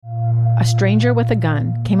a stranger with a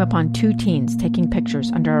gun came upon 2 teens taking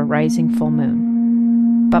pictures under a rising full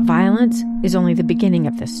moon. But violence is only the beginning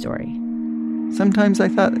of this story. Sometimes I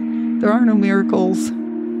thought, there are no miracles.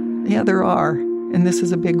 Yeah, there are, and this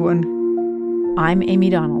is a big one. I'm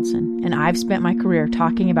Amy Donaldson, and I've spent my career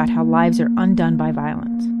talking about how lives are undone by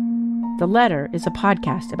violence. The Letter is a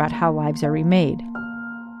podcast about how lives are remade.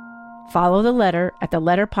 Follow The Letter at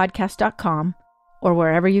theletterpodcast.com or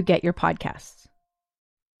wherever you get your podcasts.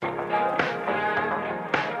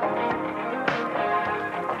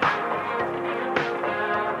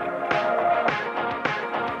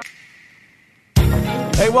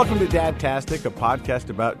 Hey, welcome to Dadtastic, a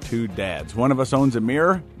podcast about 2 dads. One of us owns a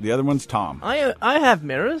mirror, the other one's Tom. I have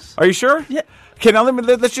mirrors. Are you sure? Yeah. Okay, now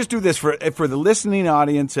let's just do this for the listening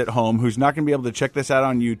audience at home who's not going to be able to check this out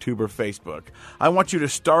on YouTube or Facebook. I want you to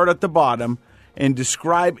start at the bottom and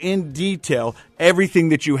describe in detail everything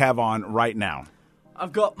that you have on right now.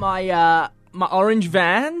 I've got my orange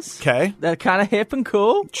Vans. Okay. They're kind of hip and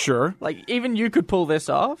cool. Sure. Like, even you could pull this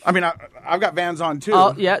off. I mean, I've got Vans on, too.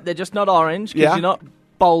 Oh, yeah, they're just not orange because you're not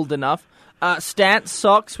bold enough. Stance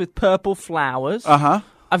socks with purple flowers. Uh-huh.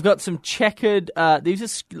 I've got some checkered, these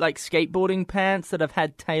are like skateboarding pants that I've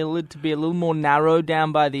had tailored to be a little more narrow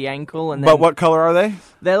down by the ankle. And then But what color are they?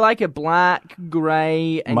 they're like a black,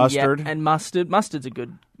 grey, and Mustard? and mustard. Mustard's a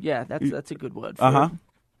good, that's a good word for Uh-huh. it.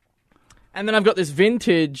 And then I've got this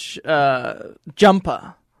vintage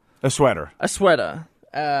jumper. A sweater. A sweater,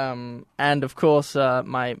 and of course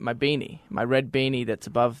my beanie, my red beanie that's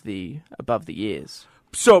above the ears.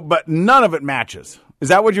 So, but none of it matches. Is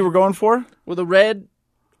that what you were going for? Well, the red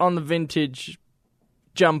on the vintage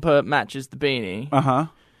jumper matches the beanie. Uh-huh.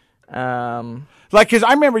 Like, because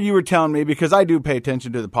I remember you were telling me, because I do pay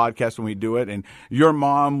attention to the podcast when we do it, and your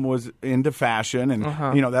mom was into fashion, and,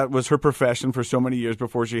 you know, that was her profession for so many years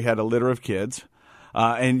before she had a litter of kids.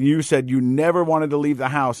 And you said you never wanted to leave the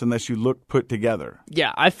house unless you looked put together.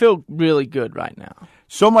 Yeah, I feel really good right now.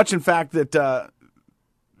 So much, in fact, that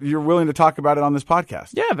you're willing to talk about it on this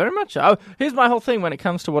podcast. Yeah, very much. Here's my whole thing when it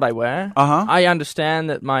comes to what I wear. Uh-huh. I understand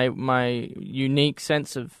that my unique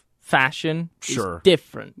sense of fashion is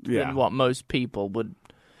different than what most people would,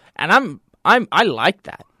 and I like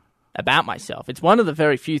that about myself. It's one of the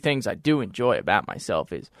very few things I do enjoy about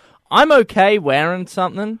myself is I'm okay wearing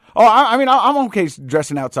something. Oh, I mean, I'm okay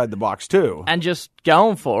dressing outside the box, too. And just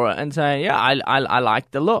going for it and saying, yeah, I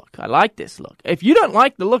like the look. I like this look. If you don't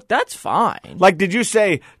like the look, that's fine. Like, did you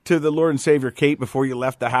say to the Lord and Savior Kate before you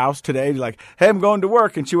left the house today, like, hey, I'm going to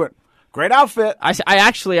work, and she went, great outfit. I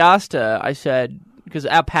actually asked her, I said, because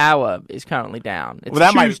our power is currently down. It's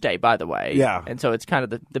Tuesday, by the way. Yeah. And so it's kind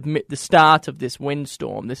of the start of this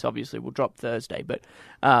windstorm. This obviously will drop Thursday, but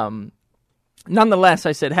nonetheless,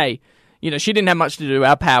 I said, hey, you know, she didn't have much to do.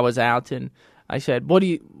 Our power's out, and I said, what do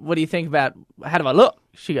you think about how do I look?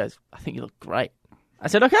 She goes, I think you look great. I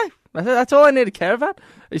said, okay. I said, that's all I need to care about.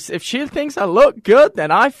 If she thinks I look good,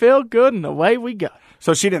 then I feel good, and away we go.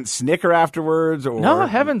 So she didn't snicker afterwards, or no,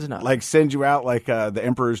 heavens no. Like send you out like the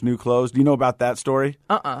Emperor's New Clothes. Do you know about that story?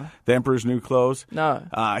 The Emperor's New Clothes. No.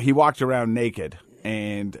 He walked around naked,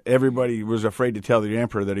 and everybody was afraid to tell the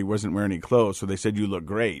Emperor that he wasn't wearing any clothes. So they said, "You look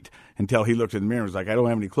great." Until he looked in the mirror and was like, "I don't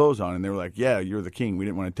have any clothes on," and they were like, "Yeah, you're the king. We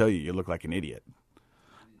didn't want to tell you. You look like an idiot."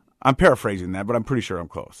 I'm paraphrasing that, but I'm pretty sure I'm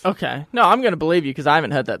close. Okay. No, I'm going to believe you because I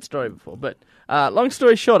haven't heard that story before. But long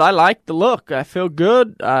story short, I like the look. I feel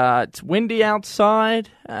good. It's windy outside.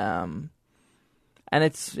 And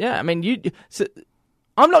it's, I mean,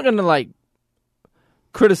 I'm not going to, like,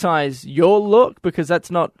 criticize your look because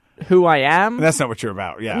that's not who I am. That's not what you're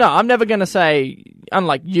about, yeah. No, I'm never going to say,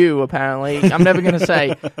 unlike you, apparently, I'm never going to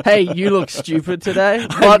say, hey, you look stupid today.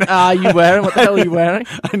 What are you wearing? What the hell are you wearing?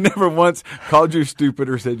 I never once called you stupid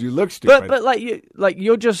or said you look stupid. But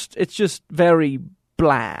you're just, it's just very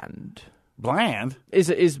bland. Bland?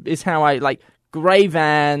 Is how I, like, gray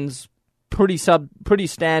Vans, pretty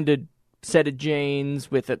standard set of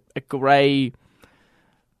jeans with a gray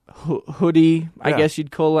hoodie, I guess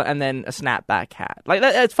you'd call it, and then a snapback hat. Like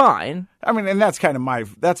that's fine. I mean, and that's kind of my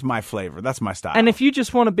flavor. That's my style. And if you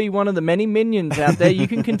just want to be one of the many minions out there, you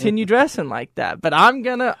can continue dressing like that. But I'm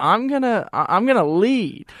gonna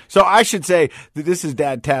lead. So I should say that this is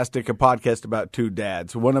Dadtastic, a podcast about 2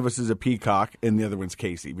 dads. One of us is a peacock, and the other one's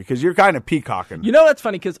Casey, because you're kind of peacocking. You know that's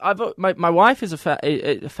funny because my wife is a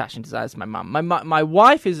fashion designer. It's my mom. My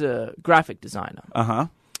wife is a graphic designer. Uh-huh.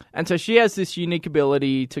 And so she has this unique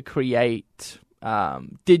ability to create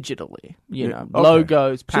digitally,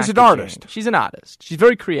 logos, packaging. She's an artist. She's an artist. She's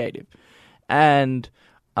very creative. And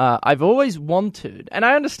I've always wanted, and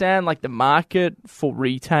I understand like the market for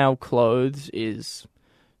retail clothes is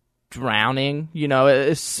drowning. You know,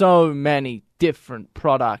 there's so many different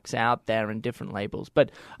products out there and different labels. But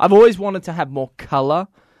I've always wanted to have more color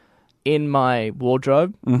in my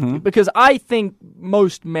wardrobe because I think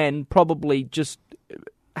most men probably just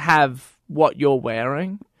have what you're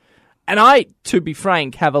wearing. And I, to be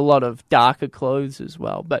frank, have a lot of darker clothes as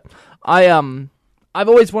well. But I've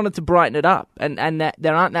always wanted to brighten it up. And that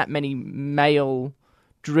there aren't that many male-driven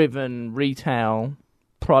retail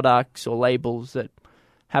products or labels that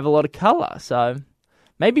have a lot of color. So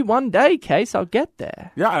maybe one day, Case, I'll get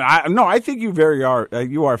there. Yeah, I think you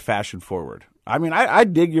you are fashion forward. I mean, I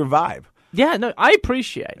dig your vibe. Yeah, no, I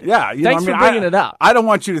appreciate it. Yeah, thanks for bringing it up. I don't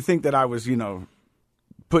want you to think that I was,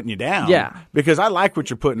 putting you down. Yeah, because I like what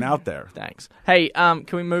you're putting out there. Thanks. Hey, can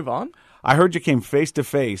we move on? I heard you came face to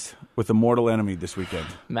face with a mortal enemy this weekend.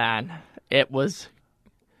 Man,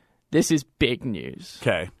 this is big news.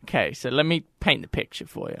 Okay, so let me paint the picture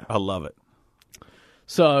for you. I love it.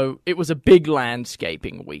 So it was a big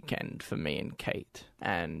landscaping weekend for me and Kate.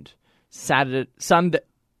 And Sunday.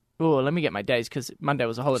 Oh, let me get my days because Monday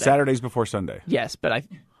was a holiday. Saturdays before Sunday. Yes, but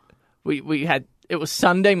it was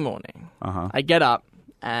Sunday morning. I get up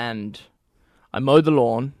and I mow the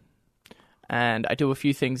lawn and I do a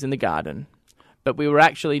few things in the garden. But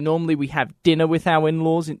normally we have dinner with our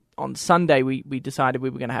in-laws. On Sunday, we decided we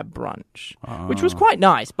were going to have brunch, which was quite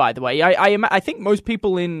nice, by the way. I think most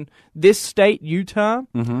people in this state, Utah,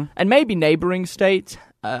 and maybe neighboring states,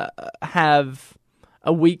 have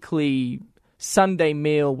a weekly Sunday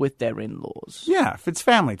meal with their in-laws. Yeah, if it's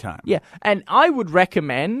family time. Yeah, and I would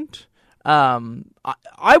recommend,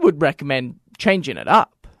 changing it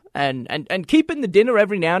up. And keeping the dinner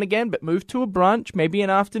every now and again, but move to a brunch, maybe an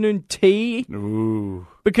afternoon tea. Ooh.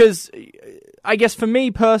 Because I guess for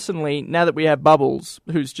me personally, now that we have Bubbles,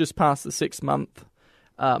 who's just passed the 6-month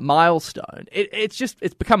milestone,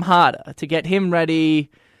 it's become harder to get him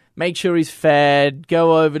ready, make sure he's fed,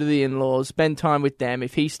 go over to the in-laws, spend time with them.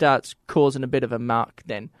 If he starts causing a bit of a muck,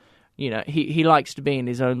 then he likes to be in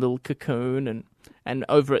his own little cocoon and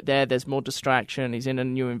over it there's more distraction. He's in a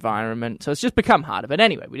new environment. So it's just become harder. But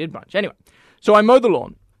anyway, we did brunch. Anyway, so I mow the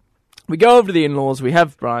lawn. We go over to the in-laws. We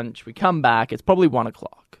have brunch. We come back. It's probably 1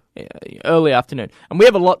 o'clock, early afternoon. And we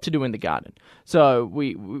have a lot to do in the garden. So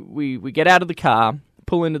we get out of the car,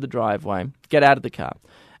 pull into the driveway, get out of the car.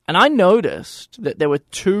 And I noticed that there were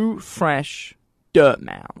 2 fresh dirt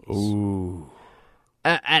mounds. Ooh.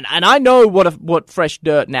 And I know what fresh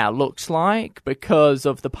dirt now looks like because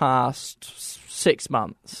of the past 6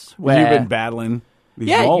 months. Where you've been battling these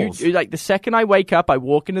moles. Like the second I wake up, I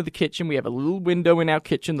walk into the kitchen. We have a little window in our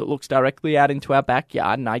kitchen that looks directly out into our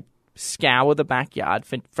backyard, and I scour the backyard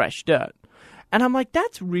for fresh dirt. And I'm like,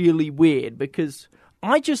 that's really weird because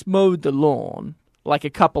I just mowed the lawn like a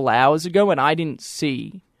couple hours ago, and I didn't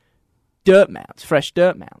see fresh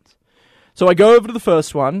dirt mounds. So I go over to the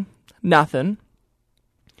first one, nothing.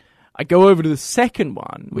 I go over to the second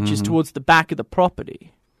one, which is towards the back of the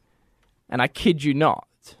property. And I kid you not,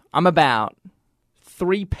 I'm about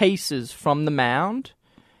 3 paces from the mound,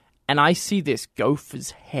 and I see this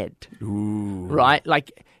gopher's head. Ooh. Right?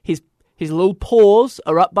 Like, his little paws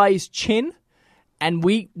are up by his chin, and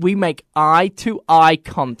we make eye-to-eye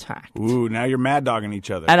contact. Ooh, now you're mad dogging each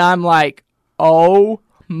other. And I'm like, oh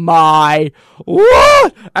my,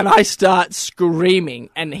 what? And I start screaming,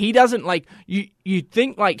 and he doesn't you'd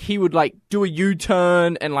think like he would like do a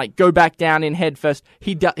U-turn and like go back down in head first.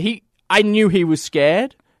 I knew he was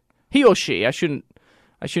scared. He or she, I shouldn't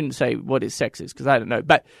say what his sex is because I don't know,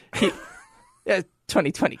 but he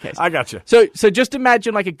 2020 case. I got you. So just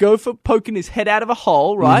imagine like a gopher poking his head out of a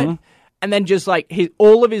hole, right? And then just like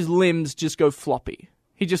all of his limbs just go floppy.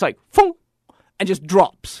 He just like and just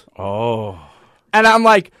drops. Oh. And I'm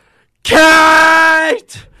like,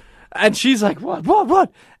 Kate! And she's like,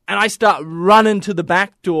 what? And I start running to the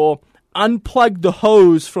back door, unplug the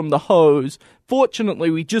hose from the hose. Fortunately,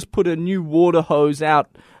 we just put a new water hose out,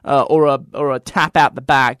 or a tap out the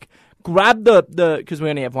back. Grab because we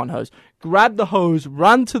only have one hose. Grab the hose,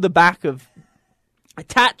 run to the back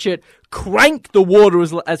attach it, crank the water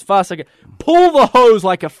as fast as I can, pull the hose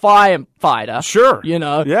like a firefighter. Sure.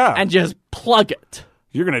 Yeah. And just plug it.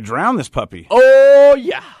 You're going to drown this puppy. Oh,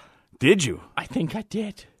 yeah. Did you? I think I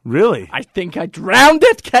did. Really? I think I drowned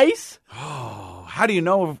it, Case. Oh, how do you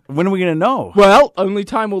know? When are we going to know? Well, only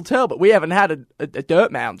time will tell, but we haven't had a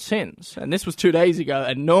dirt mound since. And this was 2 days ago,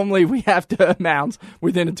 and normally we have dirt mounds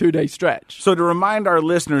within a 2-day stretch. So to remind our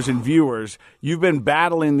listeners and viewers, you've been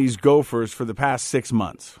battling these gophers for the past 6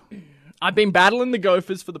 months. I've been battling the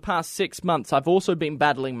gophers for the past 6 months. I've also been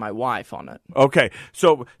battling my wife on it. Okay,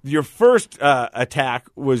 so your first attack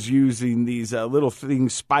was using these little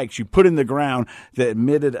things, spikes you put in the ground that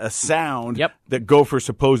emitted a sound that gophers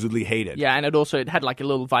supposedly hated. Yeah, and it had like a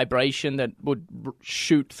little vibration that would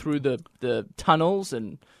shoot through the tunnels,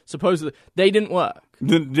 and supposedly they didn't work.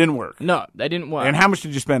 Didn't work? No, they didn't work. And how much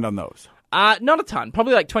did you spend on those? Not a ton.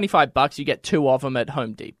 Probably like $25. You get 2 of them at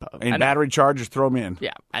Home Depot. And battery chargers, throw them in.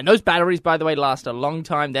 Yeah. And those batteries, by the way, last a long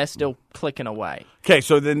time. They're still clicking away. Okay,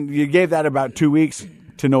 so then you gave that about 2 weeks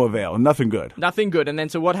to no avail. Nothing good. Nothing good. And then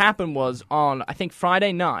so what happened was on, I think,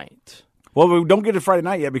 Friday night. Well, we don't get to Friday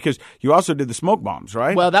night yet because you also did the smoke bombs,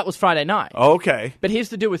 right? Well, that was Friday night. Oh, okay. But here's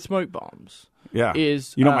the deal with smoke bombs. Yeah.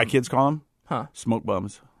 Is you know what my kids call them? Huh? Smoke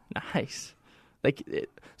bums. Nice.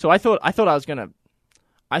 So I thought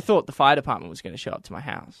the fire department was going to show up to my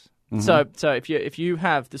house. Mm-hmm. So if you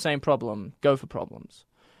have the same problem, gopher problems,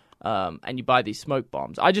 and you buy these smoke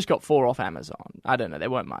bombs, I just got 4 off Amazon. I don't know, they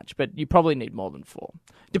weren't much, but you probably need more than 4,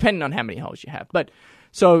 depending on how many holes you have. But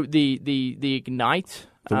so the ignite,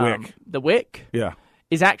 the wick, yeah,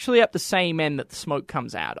 is actually at the same end that the smoke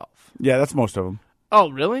comes out of. Yeah, that's most of them. Oh,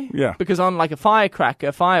 really? Yeah. Because on like a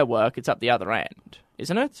firework, it's up the other end,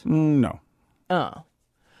 isn't it? No. Oh.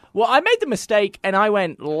 Well, I made the mistake, and I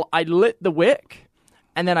lit the wick,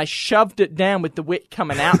 and then I shoved it down with the wick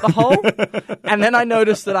coming out the hole, and then I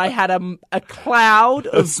noticed that I had a cloud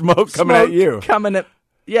of smoke coming at you.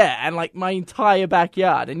 And like my entire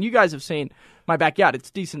backyard. And you guys have seen my backyard.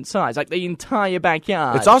 It's decent size, like the entire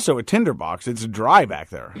backyard. It's also a tinderbox. It's dry back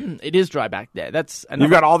there. It is dry back there. You've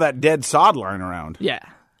got all that dead sod lying around. Yeah.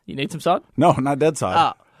 You need some sod? No, not dead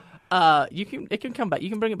sod. It can come back. You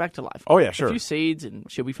can bring it back to life. Oh yeah, sure. A few seeds and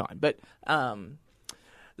she'll be fine. But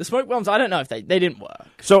the smoke bombs, I don't know if they didn't work.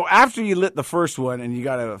 So after you lit the first one and you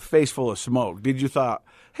got a face full of smoke, did you thought,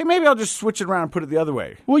 hey, maybe I'll just switch it around and put it the other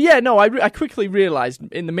way? Well, yeah, no, I quickly realized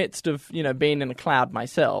in the midst of being in a cloud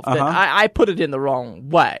myself that I put it in the wrong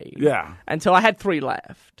way. Yeah. And so I had 3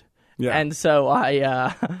 left. Yeah. And so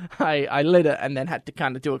I lit it and then had to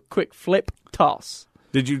kind of do a quick flip toss.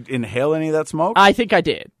 Did you inhale any of that smoke? I think I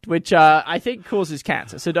did, which I think causes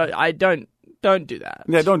cancer. So don't do that.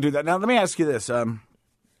 Yeah, don't do that. Now let me ask you this: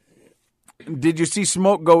 did you see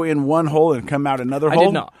smoke go in one hole and come out another hole? I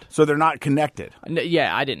did not. So they're not connected.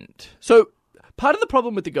 Yeah, I didn't. So part of the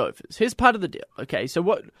problem with the gophers, here's part of the deal. Okay, so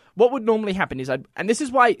what would normally happen is and this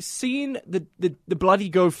is why seeing the bloody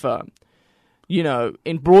gopher,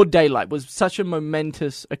 in broad daylight was such a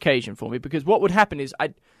momentous occasion for me, because what would happen is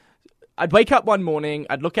I'd wake up one morning,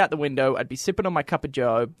 I'd look out the window, I'd be sipping on my cup of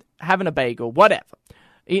joe, having a bagel, whatever,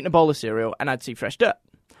 eating a bowl of cereal, and I'd see fresh dirt.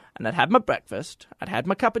 And I'd have my breakfast, I'd have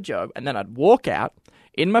my cup of joe, and then I'd walk out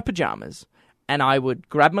in my pajamas, and I would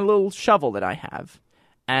grab my little shovel that I have,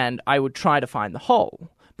 and I would try to find the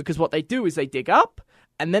hole. Because what they do is they dig up,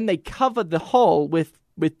 and then they cover the hole with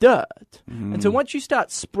dirt. And so once you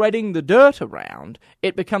start spreading the dirt around,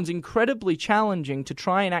 it becomes incredibly challenging to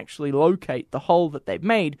try and actually locate the hole that they've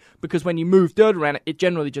made, because when you move dirt around it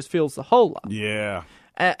generally just fills the hole up. Yeah.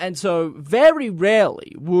 And so very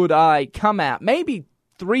rarely would I come out, maybe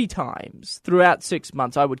 3 times throughout 6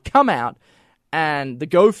 months, I would come out and the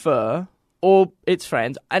gopher or its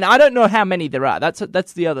friends, and I don't know how many there are.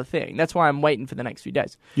 That's the other thing. That's why I'm waiting for the next few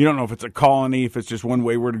days. You don't know if it's a colony, if it's just one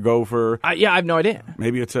wayward gopher. Yeah, I have no idea.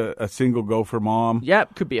 Maybe it's a single gopher mom. Yeah,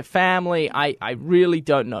 could be a family. I really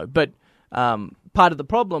don't know. But part of the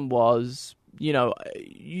problem was,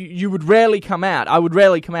 you would rarely come out. I would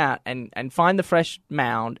rarely come out and find the fresh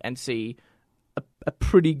mound and see a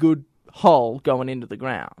pretty good hole going into the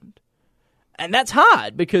ground. And that's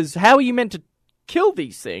hard, because how are you meant to kill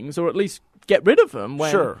these things, or at least get rid of them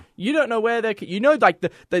when you don't know where they're, like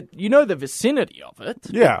the vicinity of it.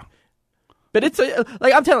 Yeah. But it's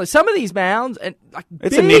like I'm telling you, some of these mounds and like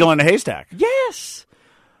it's a needle in a haystack. Yes.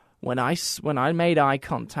 When I made eye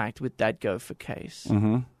contact with that gopher case,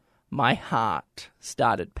 my heart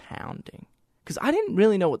started pounding, because I didn't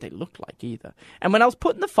really know what they looked like either. And when I was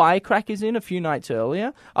putting the firecrackers in a few nights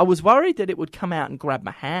earlier, I was worried that it would come out and grab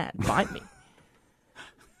my hand, bite me.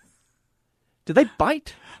 Do they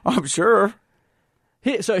bite? I'm sure.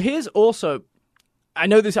 Here's also, I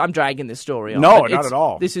know this. I'm dragging this story on. No, not at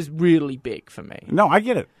all. This is really big for me. No, I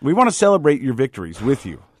get it. We want to celebrate your victories with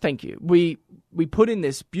you. Thank you. We put in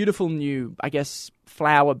this beautiful new, I guess,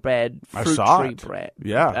 flower bed, fruit tree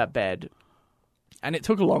bed. And it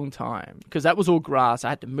took a long time, because that was all grass. I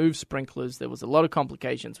had to move sprinklers. There was a lot of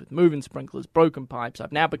complications with moving sprinklers, broken pipes.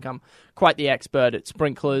 I've now become quite the expert at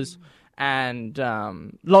sprinklers. And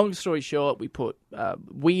long story short, we put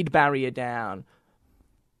weed barrier down,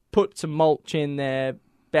 put some mulch in there,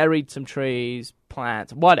 buried some trees,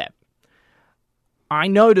 plants, whatever. I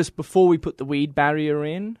noticed before we put the weed barrier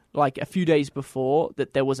in, like a few days before,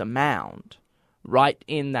 that there was a mound right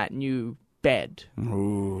in that new bed.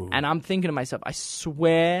 Ooh. And I'm thinking to myself, I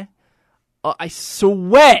swear, if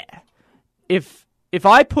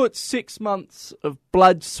I put 6 months of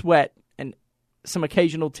blood, sweat, and some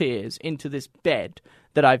occasional tears into this bed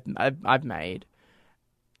that I've made,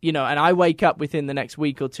 and I wake up within the next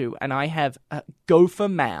week or two and I have a gopher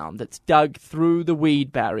mound that's dug through the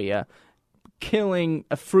weed barrier, killing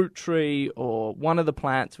a fruit tree or one of the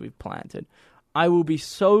plants we've planted, I will be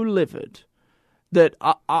so livid that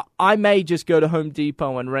I may just go to Home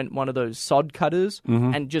Depot and rent one of those sod cutters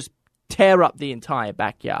and just tear up the entire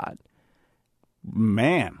backyard.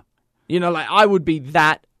 Man. I would be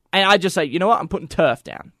that, and I just say, you know what, I'm putting turf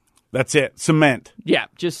down. That's it. Cement. Yeah,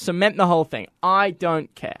 just cement the whole thing. I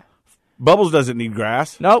don't care. Bubbles doesn't need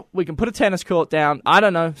grass. Nope, we can put a tennis court down. I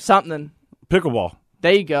don't know, something. Pickleball.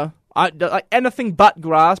 There you go. Like anything but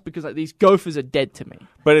grass, because these gophers are dead to me.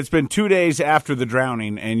 But it's been 2 days after the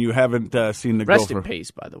drowning, and you haven't seen the Rest gopher. in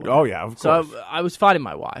peace, by the way. Oh, yeah, of course. So I was fighting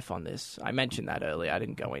my wife on this. I mentioned that earlier. I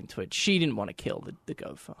didn't go into it. She didn't want to kill the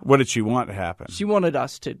gopher. What did she want to happen? She wanted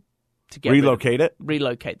us to get relocate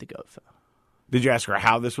relocate the gopher. Did you ask her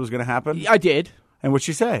how this was going to happen? I did. And what'd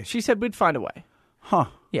she say? She said we'd find a way. Huh.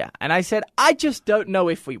 Yeah, and I said, I just don't know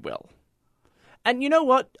if we will. And you know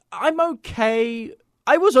what? I'm okay.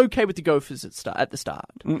 I was okay with the gophers at the start.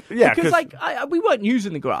 Yeah, because we weren't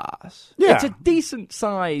using the grass. Yeah. It's a decent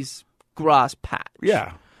size grass patch.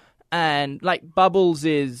 Yeah. And Bubbles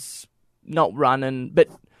is not running, but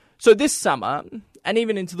so this summer and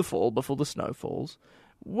even into the fall before the snow falls,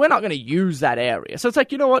 we're not going to use that area. So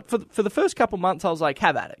it's you know what? For the first couple months, I was like,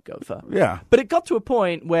 have at it, gopher. Yeah. But it got to a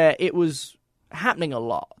point where it was happening a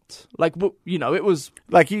lot. It was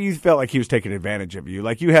like you felt like he was taking advantage of you.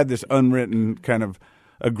 Like you had this unwritten kind of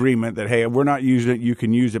agreement that, hey, we're not using it, you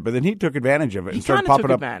can use it. But then he took advantage of it and started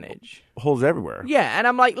popping up holes everywhere. Yeah, and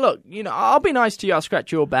I'm like, look, I'll be nice to you. I'll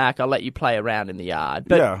scratch your back. I'll let you play around in the yard.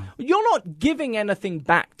 But you're not giving anything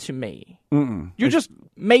back to me. You're just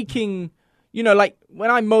making...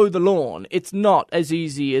 when I mow the lawn, it's not as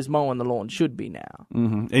easy as mowing the lawn should be now.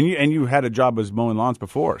 Mm-hmm. And you had a job as mowing lawns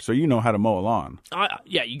before, so you know how to mow a lawn.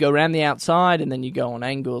 Yeah, you go around the outside, and then you go on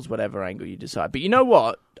angles, whatever angle you decide. But you know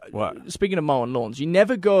what? What? Speaking of mowing lawns, you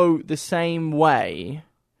never go the same way.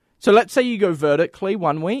 So let's say you go vertically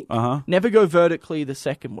 1 week. Never go vertically the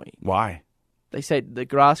second week. Why? They say the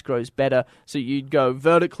grass grows better, so you'd go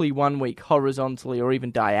vertically 1 week, horizontally, or even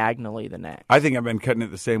diagonally the next. I think I've been cutting it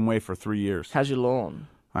the same way for 3 years. How's your lawn?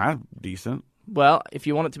 Decent. Well, if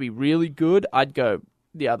you want it to be really good, I'd go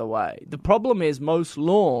the other way. The problem is most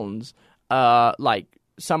lawns are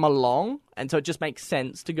some are long, and so it just makes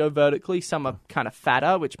sense to go vertically. Some are kind of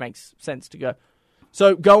fatter, which makes sense to go.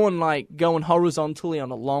 So going horizontally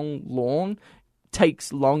on a long lawn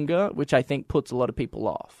takes longer, which I think puts a lot of people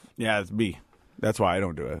off. Yeah, it's me. That's why I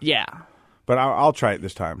don't do it. Yeah. But I'll try it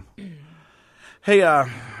this time. Hey,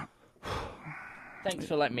 thanks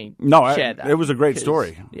for letting me share that. It was a great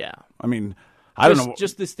story. Yeah. I mean, I don't know.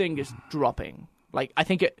 Just this thing is dropping. I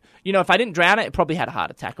think it, if I didn't drown it, it probably had a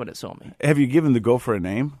heart attack when it saw me. Have you given the gopher a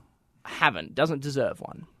name? I haven't. Doesn't deserve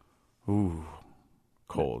one. Ooh.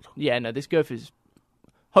 Cold. Yeah, no, this gopher's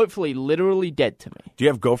hopefully literally dead to me. Do you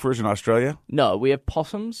have gophers in Australia? No, we have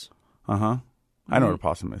possums. Uh-huh. I know what a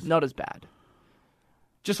possum is. Not as bad.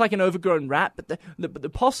 Just like an overgrown rat, but the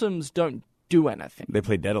possums don't do anything. They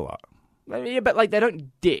play dead a lot. Yeah, but they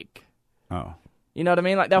don't dig. Oh. You know what I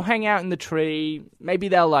mean? They'll hang out in the tree. Maybe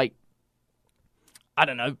they'll I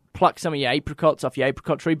don't know, pluck some of your apricots off your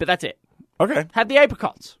apricot tree, but that's it. Okay. Have the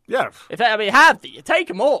apricots. Yeah. You take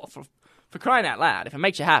them all for crying out loud, if it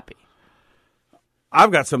makes you happy.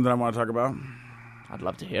 I've got something I want to talk about. I'd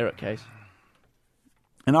love to hear it, Case.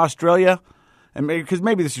 In Australia, and because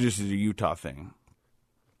maybe this is just a Utah thing,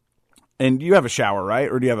 and you have a shower, right?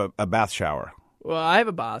 Or do you have a bath shower? Well, I have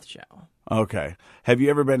a bath shower. Okay. Have you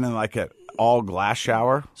ever been in an all-glass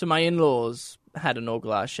shower? So my in-laws had an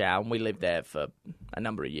all-glass shower, and we lived there for a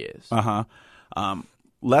number of years. Uh-huh.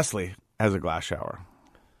 Leslie has a glass shower.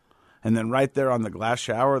 And then right there on the glass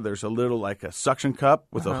shower, there's a little, a suction cup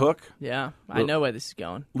with a hook. Yeah, I know where this is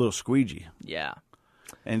going. Little squeegee. Yeah.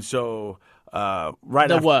 And so,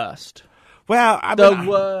 worst. Well,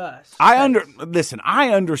 worst. Listen, I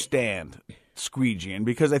understand squeegeeing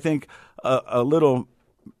because I think a little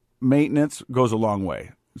maintenance goes a long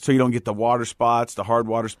way. So you don't get the water spots, the hard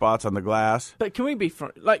water spots on the glass. But can we be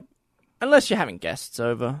unless you're having guests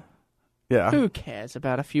over? Yeah. Who cares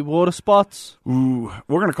about a few water spots? Ooh,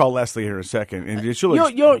 we're going to call Leslie here in a second. And she'll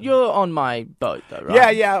You're on my boat, though,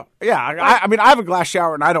 right? Yeah. I mean, I have a glass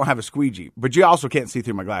shower and I don't have a squeegee, but you also can't see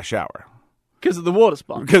through my glass shower. Because of the water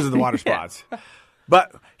spots. Because of the water spots.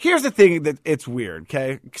 But here's the thing that it's weird,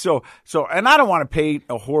 okay? So, and I don't want to paint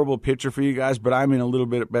a horrible picture for you guys, but I'm in a little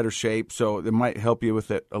bit better shape, so it might help you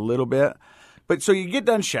with it a little bit. But so you get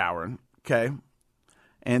done showering, okay?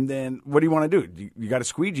 And then what do you want to do? You got to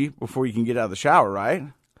squeegee before you can get out of the shower, right?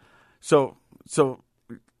 So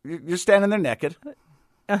you're standing there naked.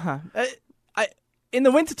 Uh-huh. In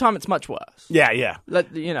the wintertime, it's much worse. Yeah.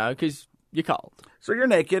 Because you're cold. So you're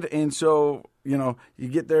naked, and so, you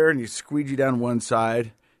get there and you squeegee down one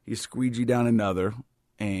side, you squeegee down another,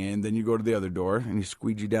 and then you go to the other door and you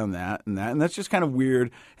squeegee down that. And that's just kind of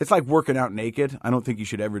weird. It's like working out naked. I don't think you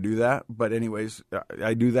should ever do that. But anyways,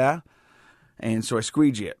 I do that. And so I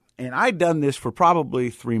squeegee it. And I'd done this for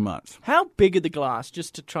probably 3 months. How big are the glass,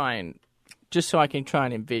 just so I can try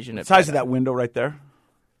and envision it? Size of that window right there?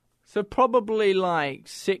 So probably like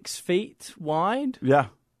 6 feet wide? Yeah.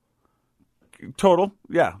 Total,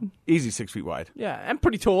 yeah. Easy 6 feet wide. Yeah, and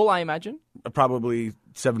pretty tall, I imagine. Probably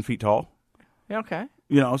 7 feet tall. Yeah, okay.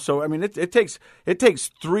 So I mean, it takes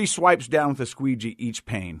 3 swipes down with a squeegee each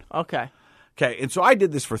pane. Okay. Okay, and so I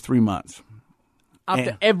did this for 3 months.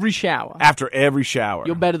 After every shower? After every shower.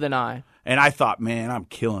 You're better than I. And I thought, man, I'm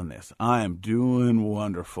killing this. I am doing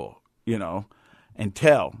wonderful,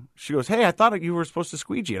 until she goes, hey, I thought you were supposed to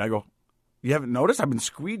squeegee. And I go, you haven't noticed? I've been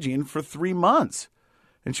squeegeeing for 3 months.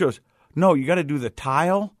 And she goes, no, you got to do the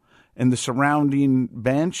tile and the surrounding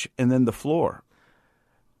bench and then the floor.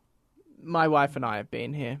 My wife and I have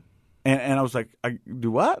been here. And I was like, I do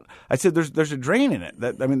what? I said, there's a drain in it.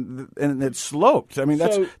 And it's sloped. I mean,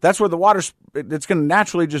 that's where the water's, it's going to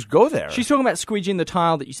naturally just go there. She's talking about squeegeeing the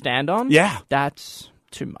tile that you stand on? Yeah. That's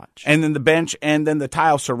too much. And then the bench and then the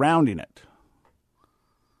tile surrounding it.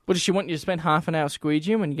 What, does she want you to spend half an hour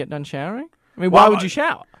squeegeeing when you get done showering? I mean, why would you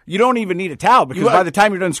shower? You don't even need a towel because by the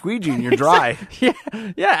time you're done squeegeeing, you're dry.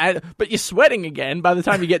 Yeah, but you're sweating again. By the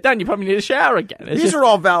time you get done, you probably need a shower again. These are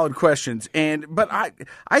all valid questions, but I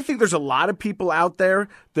think there's a lot of people out there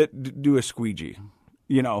that do a squeegee.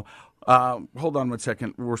 Hold on 1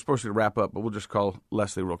 second. We're supposed to wrap up, but we'll just call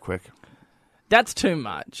Leslie real quick. That's too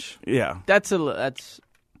much. Yeah. That's. Hello.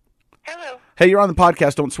 Hey, you're on the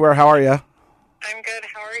podcast. Don't swear. How are you? I'm good.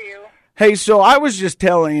 How are you? Hey, so I was just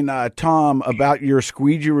telling Tom about your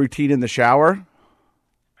squeegee routine in the shower.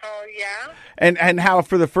 Oh, yeah? And how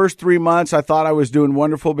for the first 3 months I thought I was doing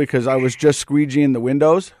wonderful because I was just squeegeeing the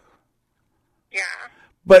windows. Yeah.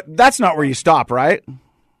 But that's not where you stop, right? Oh,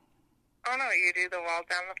 no, you do the wall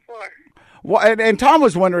down the floor. Well, and Tom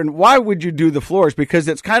was wondering, why would you do the floors? Because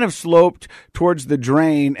it's kind of sloped towards the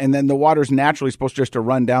drain, and then the water's naturally supposed just to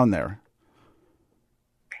run down there.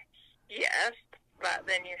 Yes, but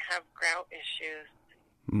then you have grout issues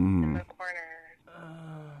in the corners.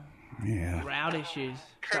 Yeah. Grout issues.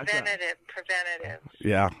 Preventative.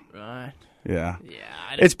 Yeah. Right. Yeah.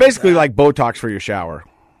 Yeah. It's basically like Botox for your shower.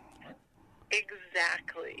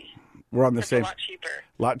 Exactly. We're on the It's same. a lot cheaper.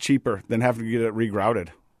 Lot cheaper than having to get it regrouted.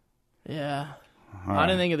 Yeah. All I right.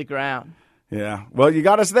 didn't think of the grout. Yeah. Well, you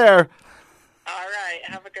got us there. All right.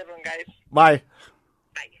 Have a good one, guys. Bye.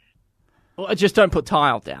 Bye. Well, just don't put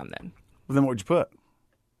tile down then. Well, then what would you put?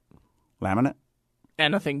 Laminate?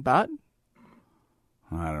 Anything but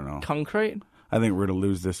I don't know. concrete. I think we're going to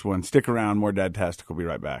lose this one. Stick around. More Dadtastic. We'll be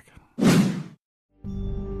right back.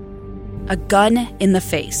 A gun in the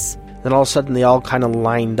face. Then all of a sudden they all kind of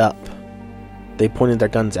lined up. They pointed their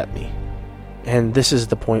guns at me. And this is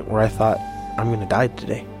the point where I thought, I'm going to die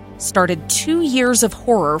today. Started 2 years of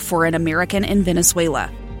horror for an American in Venezuela.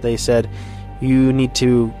 They said, you need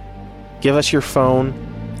to give us your phone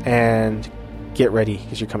and get ready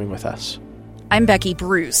because you're coming with us. I'm Becky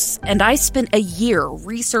Bruce, and I spent a year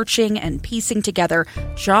researching and piecing together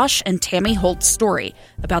Josh and Tammy Holt's story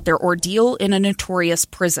about their ordeal in a notorious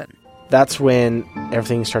prison. That's when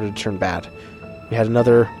everything started to turn bad. We had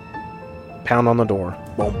another pound on the door.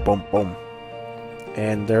 Boom, boom, boom.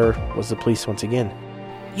 And there was the police once again.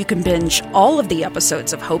 You can binge all of the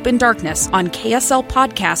episodes of Hope and Darkness on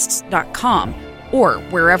KSLPodcasts.com or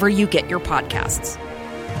wherever you get your podcasts.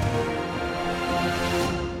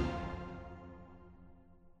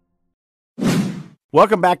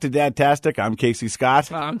 Welcome back to Dadtastic. I'm Casey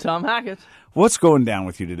Scott. I'm Tom Hackett. What's going down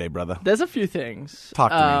with you today, brother? There's a few things.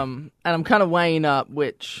 Talk to me. And I'm kind of weighing up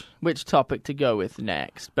which topic to go with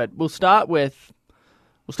next. But we'll start with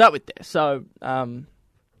this. So,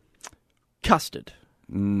 custard.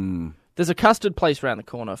 There's a custard place around the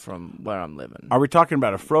corner from where I'm living. Are we talking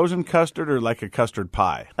about a frozen custard or like a custard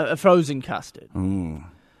pie? A frozen custard. Ooh.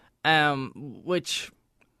 Which,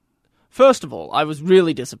 first of all, I was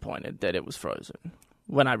really disappointed that it was frozen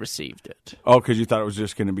when I received it. Oh, because you thought it was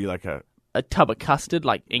just going to be like a tub of custard,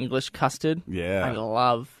 like English custard. Yeah. I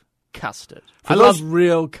love custard. For I those- love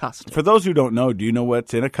real custard. For those who don't know, do you know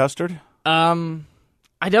what's in a custard?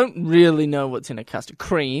 I don't really know what's in a custard.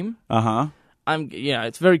 Cream. Uh-huh.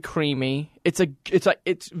 It's very creamy. It's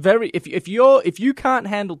very if you can't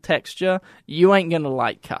handle texture, you ain't gonna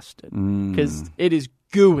like custard because it is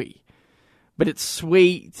gooey, but it's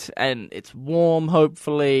sweet and it's warm,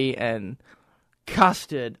 hopefully, and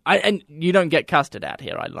custard. And you don't get custard out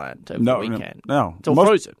here. I learned over the weekend. No, it's all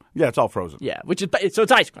frozen. Yeah, it's all frozen. Yeah, so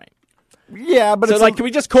it's ice cream. Yeah, but So it's can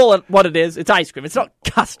we just call it what it is? It's ice cream. It's not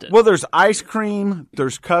custard. Well, there's ice cream,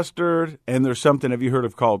 there's custard, and there's something. Have you heard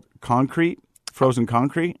of called concrete? Frozen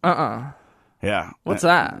concrete? Yeah. What's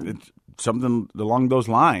that? It's something along those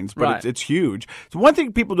lines, but Right. it's huge. So one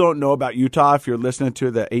thing people don't know about Utah, if you're listening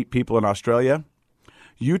to the 8 people in Australia,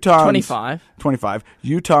 Utahns 25.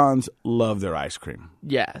 Utahns love their ice cream.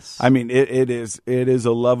 Yes. I mean, it is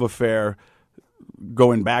a love affair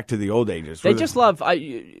going back to the old ages. They just love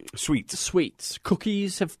sweets. sweets.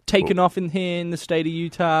 Cookies have taken off in here in the state of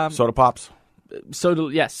Utah. Soda pops.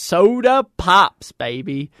 Soda pops,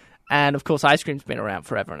 baby. And, of course, ice cream's been around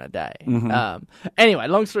forever and a day. Anyway,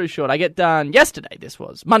 long story short, I get done yesterday. This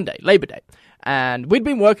was Monday, Labor Day. And we'd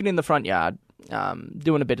been working in the front yard,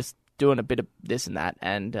 doing a bit of this and that.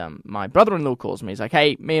 And my brother-in-law calls me. He's like,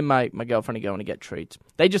 hey, me and my girlfriend are going to get treats.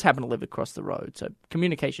 They just happen to live across the road, so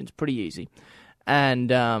communication's pretty easy. And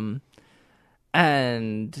they're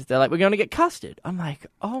like, we're going to get custard. I'm like,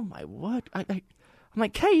 oh, my word. I'm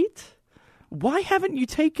like, Kate, why haven't you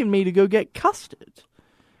taken me to go get custard?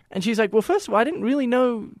 And she's like, well, first of all, I didn't really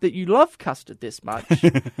know that you love custard this much.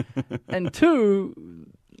 And 2,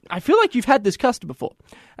 I feel like you've had this custard before.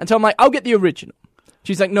 And so I'm like, I'll get the original.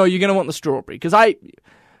 She's like, no, you're going to want the strawberry. Because I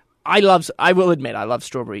will admit, I love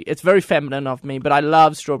strawberry. It's very feminine of me, but I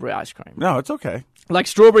love strawberry ice cream. No, it's okay. Like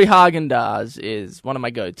strawberry Haagen-Dazs is one of my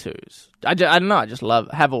go-tos. I don't know, I just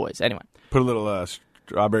have always. Anyway. Put a little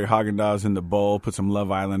strawberry Haagen-Dazs in the bowl, put some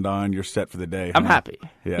Love Island on, you're set for the day. I'm happy.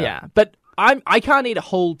 Yeah. But I can't eat a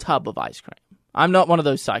whole tub of ice cream. I'm not one of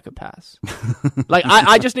those psychopaths. Like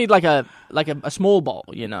I just need like a small bowl,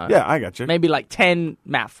 you know. Yeah, I got you. Maybe like 10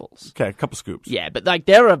 mouthfuls. Okay, a couple scoops. Yeah, but like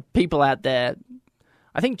there are people out there.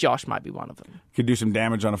 I think Josh might be one of them. Could do some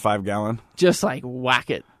damage on a 5-gallon. Just like whack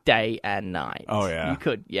it day and night. Oh yeah, you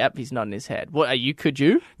could. Yep, he's nodding his head. What are you? Could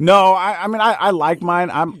you? No, I mean I like mine.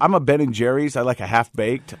 I'm a Ben and Jerry's. I like a half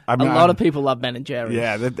baked. I mean, a lot of people love Ben and Jerry's.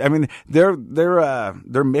 Yeah, I mean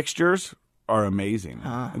their mixtures are amazing.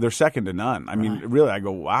 They're second to none. I mean, really, I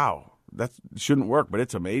go, wow, that shouldn't work, but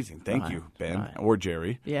it's amazing. Thank you, Ben or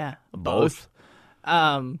Jerry. Yeah, both.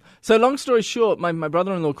 So long story short, my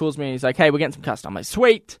brother-in-law calls me and he's like, hey, we're getting some custard. I'm like,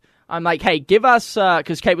 sweet. I'm like, hey, give us,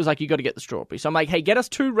 because Kate was like, you got to get the strawberry. So I'm like, hey, get us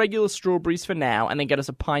 2 regular strawberries for now and then get us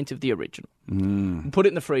a pint of the original. We'll put it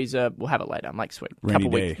in the freezer. We'll have it later. I'm like, sweet.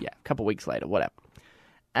 Couple weeks later, whatever.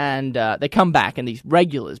 And they come back, and these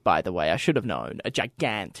regulars, by the way, I should have known, are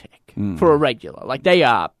gigantic for a regular. Like, they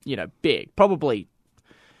are, big, probably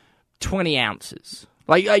 20 ounces.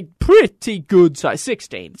 Like pretty good size.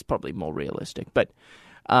 16 is probably more realistic. But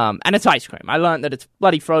and it's ice cream. I learned that it's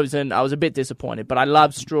bloody frozen. I was a bit disappointed, but I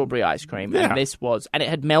love strawberry ice cream. Yeah. And and it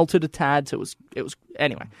had melted a tad, so it was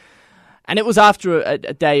anyway. And it was after a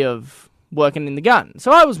day of working in the garden.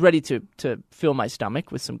 So I was ready to fill my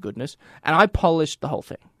stomach with some goodness, and I polished the whole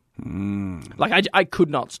thing. Like, I could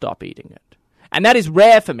not stop eating it. And that is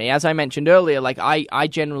rare for me. As I mentioned earlier, like, I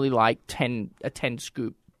generally like a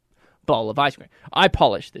 10-scoop bowl of ice cream. I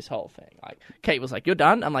polished this whole thing. Like, Kate was like, you're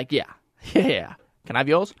done? I'm like, yeah. Can I have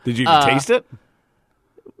yours? Did you even taste it?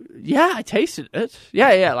 Yeah, I tasted it.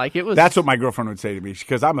 Yeah, like it was... That's what my girlfriend would say to me,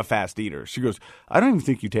 because I'm a fast eater. She goes, I don't even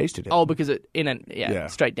think you tasted it. Oh, because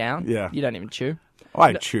straight down? Yeah. You don't even chew? Oh,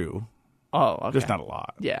 I chew. Oh, okay. Just not a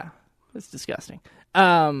lot. Yeah, it's disgusting.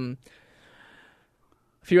 A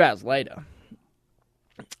few hours later,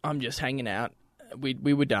 I'm just hanging out.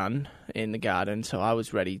 We were done in the garden, so I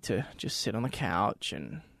was ready to just sit on the couch,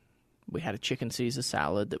 and we had a chicken Caesar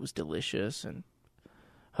salad that was delicious, and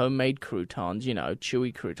homemade croutons,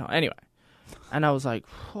 chewy croutons. Anyway, and I was like,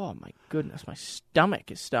 oh my goodness, my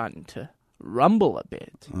stomach is starting to rumble a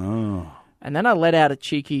bit. Oh. And then I let out a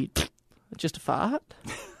cheeky, just a fart.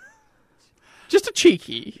 Just a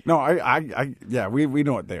cheeky. No, yeah, we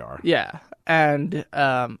know what they are. Yeah. And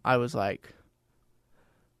I was like,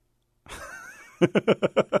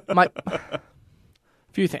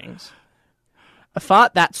 few things. a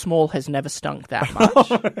fart that small has never stunk that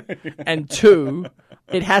much. And 2,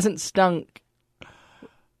 it hasn't stunk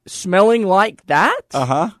smelling like that.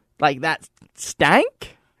 Like that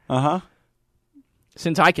stank.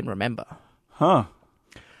 Since I can remember. Huh.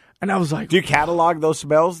 And I was like, do you catalog those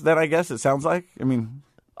smells then, I guess it sounds like? I mean,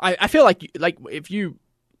 I feel like if you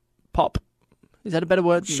pop, is that a better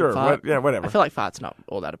word than sure. fart? Yeah, whatever. I feel like fart's not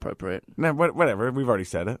all that appropriate. No, whatever. We've already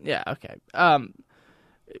said it. Yeah, okay.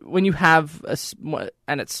 When you have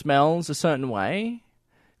and it smells a certain way,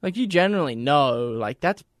 like you generally know, like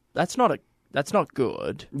that's not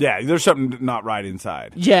good. Yeah, there's something not right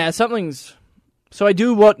inside. Yeah, something's. So I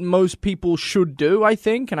do what most people should do, I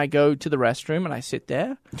think, and I go to the restroom and I sit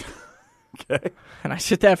there. Okay. And I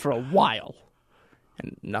sit there for a while,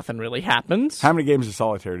 and nothing really happens. How many games of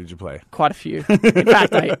solitaire did you play? Quite a few. In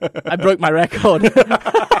fact, I broke my record.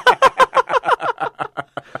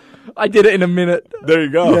 I did it in a minute. There you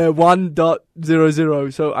go. Yeah,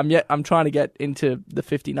 1.00. So I'm trying to get into the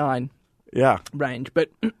 59 range, but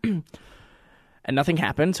and nothing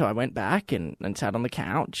happened. So I went back and sat on the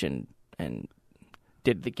couch and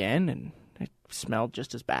did it again, and it smelled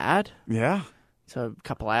just as bad. Yeah. So a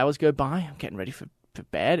couple hours go by. I'm getting ready for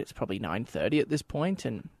bed. It's probably 9:30 at this point,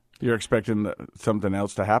 and you're expecting something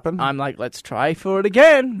else to happen? I'm like, let's try for it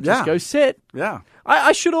again. Just go sit. Yeah.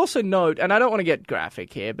 I should also note, and I don't want to get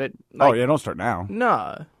graphic here, but... oh, yeah, don't start now.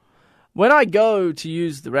 No. When I go to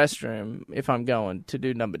use the restroom, if I'm going to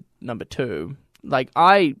do number 2, like,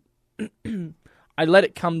 I let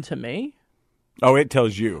it come to me. Oh, it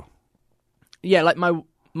tells you. Yeah, like,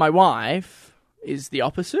 my wife is the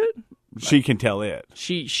opposite. She can tell it.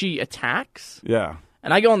 She attacks. Yeah.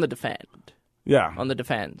 And I go on the defend. Yeah. On the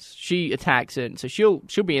defense. She attacks it, so she'll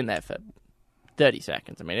be in there for 30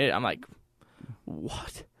 seconds. I mean, I'm like,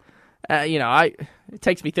 what? It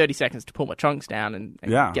takes me 30 seconds to pull my trunks down and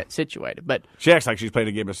get situated. But she acts like she's playing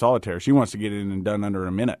a game of solitaire. She wants to get in and done under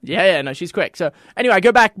a minute. Yeah, no, she's quick. So anyway, I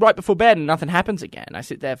go back right before bed and nothing happens again. I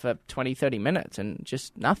sit there for 20, 30 minutes and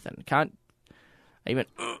just nothing. Can't even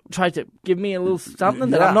try to give me a little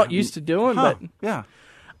something that I'm not used to doing. Huh. But yeah,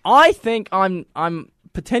 I think I'm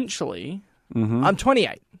potentially... I'm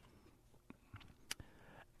 28.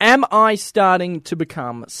 Am I starting to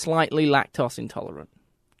become slightly lactose intolerant?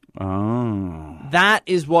 Oh. That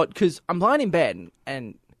is what, because I'm lying in bed,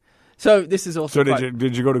 and so this is also. So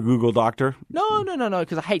did you go to Google Doctor? No,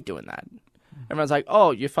 because I hate doing that. Everyone's like,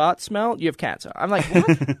 "Oh, your fart smell? You have cancer." I'm like,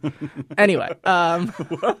 "What?" Anyway,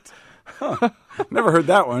 what? Huh. Never heard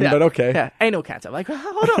that one, but okay. Yeah, anal cancer. I'm like,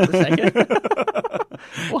 hold on a second.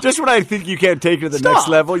 Just when I think you can't take it to the next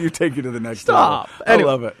level, you take it to the next level. Anyway,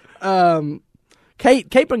 I love it.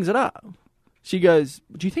 Kate brings it up. She goes,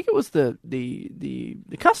 "Do you think it was the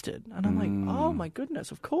custard?" And I'm like, "Oh my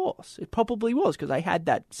goodness, of course, it probably was because I had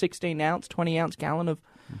that 16-ounce, 20-ounce gallon of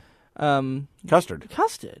custard.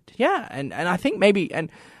 Custard, yeah, and I think maybe and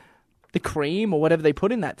the cream or whatever they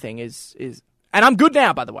put in that thing is." And I'm good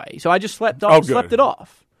now, by the way. So I just slept it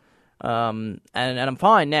off, and I'm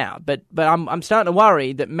fine now. But I'm starting to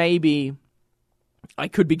worry that maybe I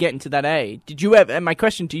could be getting to that age. Did you ever? And my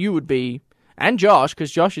question to you would be, and Josh,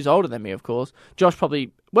 because Josh is older than me, of course. Josh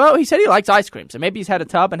probably. Well, he said he likes ice cream, so maybe he's had a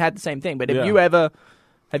tub and had the same thing. But have you ever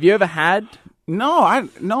had? No. I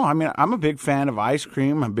mean, I'm a big fan of ice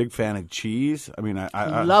cream. I'm a big fan of cheese. I mean,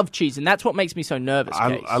 I love cheese, and that's what makes me so nervous.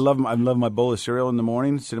 I love my bowl of cereal in the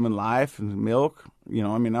morning, Cinnamon Life and milk. You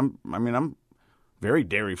know, I'm very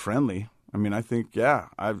dairy friendly. I mean, I think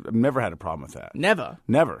I've never had a problem with that.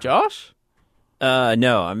 Never. Josh?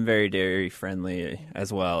 No, I'm very dairy friendly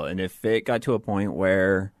as well. And if it got to a point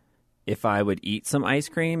where if I would eat some ice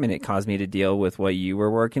cream and it caused me to deal with what you were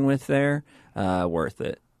working with there, worth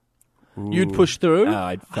it. Ooh. You'd push through?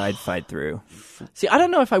 I'd fight through. See, I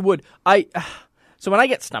don't know if I would. So when I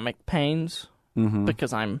get stomach pains,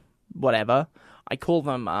 because I'm whatever, I call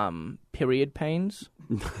them period pains.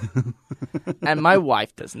 And my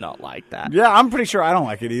wife does not like that. Yeah, I'm pretty sure I don't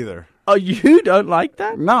like it either. Oh, you don't like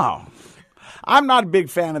that? No. I'm not a big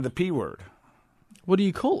fan of the P word. What do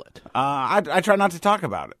you call it? I try not to talk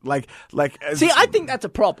about it. Like. See, I think that's a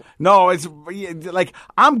problem. No, it's like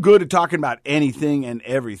I'm good at talking about anything and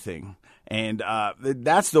everything, and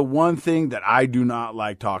that's the one thing that I do not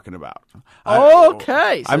like talking about.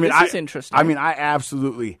 Okay, this is interesting. I mean, I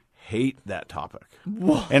absolutely hate that topic.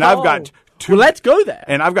 Whoa. And I've got two. Well, let's go there.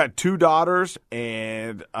 And I've got 2 daughters,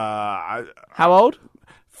 and how old?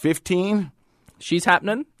 15. She's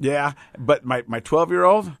happening? Yeah, but my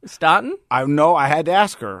 12-year-old... Starting? I had to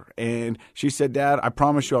ask her, and she said, "Dad, I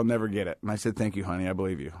promise you I'll never get it." And I said, "Thank you, honey, I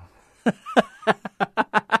believe you."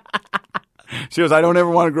 She goes, "I don't ever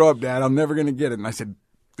want to grow up, Dad. I'm never going to get it." And I said,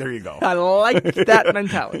 There you go. I like that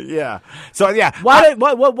mentality. Yeah. So yeah. What?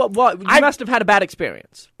 You must have had a bad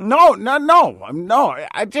experience. No.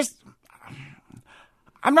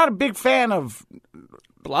 I'm not a big fan of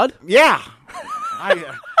Blood? Yeah.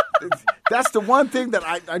 That's the one thing that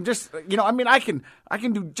I just, I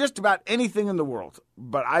can do just about anything in the world,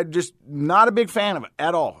 but I'm just not a big fan of it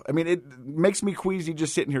at all. I mean, it makes me queasy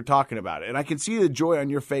just sitting here talking about it, and I can see the joy on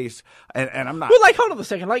your face, and I'm not. Well, hold on a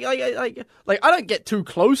second. I don't get too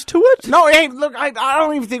close to it. No, hey, look, I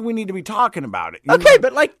don't even think we need to be talking about it. Okay,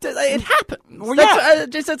 but it happens. Well, yeah.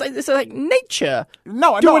 It's like nature.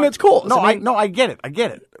 Doing its course. I get it.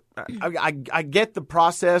 I get the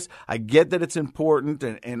process. I get that it's important,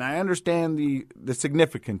 and I understand the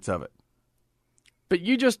significance of it. But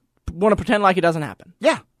you just want to pretend like it doesn't happen.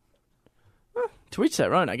 Yeah. Well, to each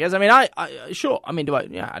their own, I guess. I mean, I sure. I mean,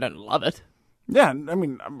 I don't love it. Yeah, I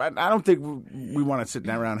mean, I don't think we want to sit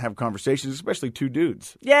down around and have conversations, especially two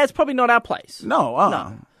dudes. Yeah, it's probably not our place. No.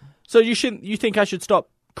 No. So you think I should stop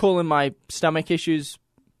calling my stomach issues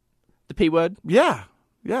the P word? Yeah.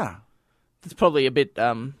 It's probably a bit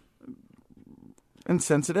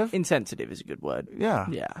insensitive. Insensitive is a good word. Yeah.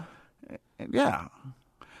 Yeah.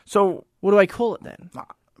 So what do I call it then?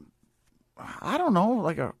 I don't know,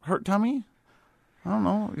 like a hurt tummy? I don't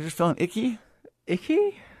know. You're just feeling icky?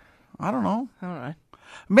 Icky? I don't know. All right.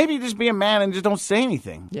 Maybe just be a man and just don't say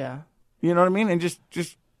anything. Yeah. You know what I mean? And just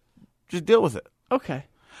deal with it. Okay.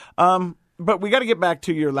 But we got to get back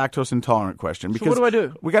to your lactose intolerant question. Because so what do I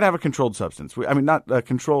do? We got to have a controlled substance. Not a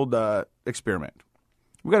controlled experiment.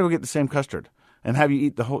 We got to go get the same custard and have you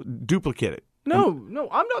eat the whole, duplicate it. No,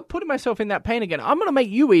 I'm not putting myself in that pain again. I'm going to make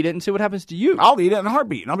you eat it and see what happens to you. I'll eat it in a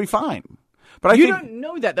heartbeat and I'll be fine. But you don't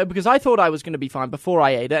know that though, because I thought I was going to be fine before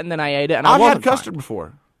I ate it, and then I ate it, and I wasn't I've had custard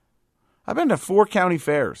before. I've been to 4 county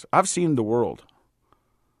fairs. I've seen the world.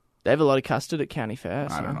 They have a lot of custard at county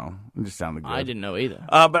fairs. I don't know. It just sounded good. I didn't know either.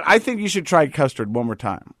 But I think you should try custard one more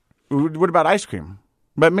time. What about ice cream?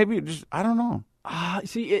 But maybe I don't know.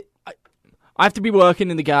 See, I have to be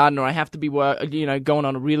working in the garden, or I have to be going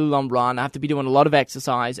on a really long run. I have to be doing a lot of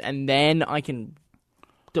exercise, and then I can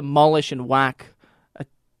demolish and whack a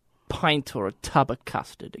pint or a tub of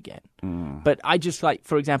custard again. But I just,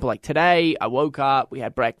 for example, today, I woke up, we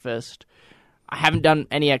had breakfast. I haven't done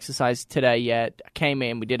any exercise today yet. I came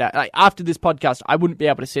in, we did after this podcast, I wouldn't be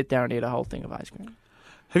able to sit there and eat a whole thing of ice cream.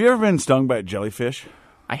 Have you ever been stung by a jellyfish?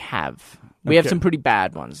 I have. We have some pretty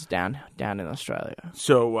bad ones down in Australia.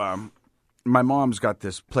 So, my mom's got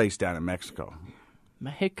this place down in Mexico.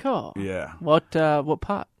 Mexico? Yeah. What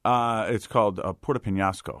part? It's called Puerto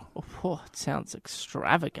Penasco. Oh, it sounds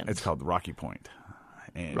extravagant. It's called Rocky Point.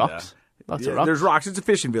 And, rocks? Lots of rocks? There's rocks. It's a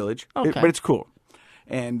fishing village. Okay. But it's cool.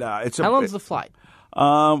 And it's How long's the flight?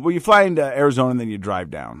 Well, you fly into Arizona and then you drive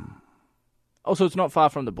down. Oh, so it's not far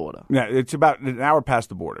from the border. Yeah, it's about an hour past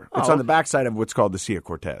the border. It's on the backside of what's called the Sea of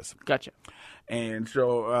Cortez. Gotcha. And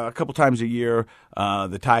so a couple times a year,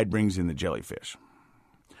 the tide brings in the jellyfish.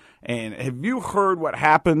 And have you heard what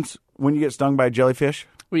happens when you get stung by a jellyfish?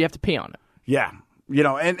 Well, you have to pee on it. Yeah.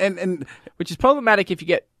 And which is problematic if you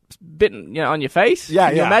get bitten on your face. Yeah,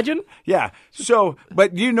 Can you imagine? Yeah. So,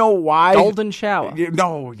 but do you know why? Golden shower.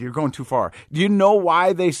 No, you're going too far. Do you know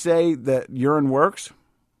why they say that urine works?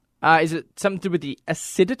 Is it something to do with the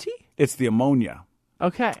acidity? It's the ammonia.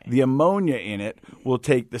 Okay. The ammonia in it will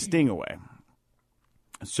take the sting away.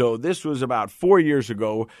 So this was about 4 years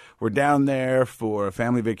ago. We're down there for a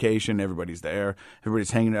family vacation. Everybody's there.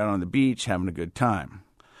 Everybody's hanging out on the beach, having a good time.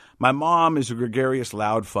 My mom is a gregarious,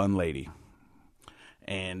 loud, fun lady.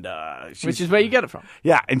 And which is where you get it from.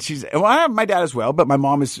 Yeah, and I have my dad as well, but my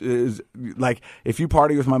mom is like, if you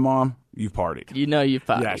party with my mom, you've partied. You know you've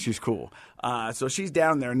partied. Yeah, she's cool. So she's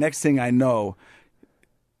down there. Next thing I know,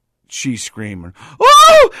 she's screaming,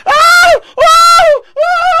 "Oh! Oh! Oh!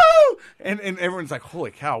 Oh!" And everyone's like,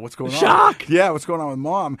 "Holy cow, what's going on?" Shock! Yeah, what's going on with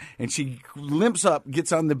mom? And she limps up,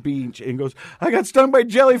 gets on the beach, and goes, "I got stung by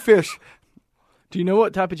jellyfish." Do you know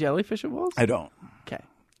what type of jellyfish it was? I don't. Okay.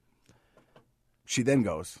 She then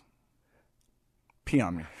goes, "Pee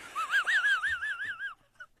on me."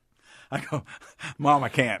 I go, "Mom, I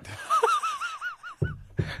can't."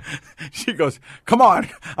 She goes, "Come on,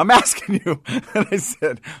 I'm asking you." And I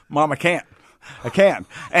said, "Mom, I can't. I can't."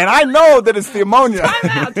 And I know that it's the ammonia.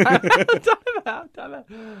 Time out.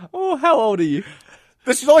 Oh, how old are you?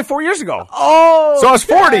 This is only 4 years ago. Oh, so I was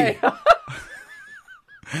 40.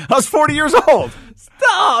 I was 40 years old.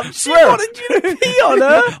 Stop! She Swear. wanted you to pee on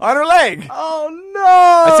her. On her leg. Oh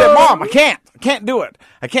no! I said, "Mom, I can't. I can't do it.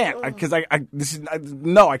 I can't because I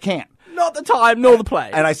can't." not the time nor the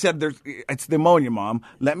place. And I said, it's pneumonia, Mom.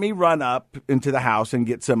 Let me run up into the house and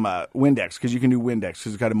get some Windex, because you can do Windex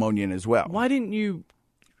because it's got ammonia in it as well. Why didn't you?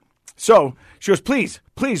 So she goes, please,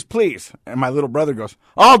 please, please. And my little brother goes,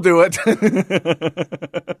 I'll do it.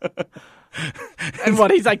 And what,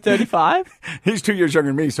 he's like 35? He's 2 years younger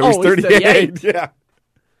than me, so he's 38. 38. Yeah.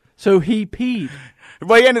 So he peed.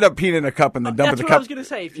 Well, he ended up peeing in a cup and then dumping the That's cup. what I was going to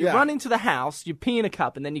say. If you run into the house, you pee in a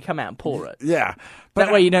cup, and then you come out and pour it. Yeah.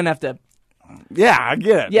 That way you don't have to... Yeah, I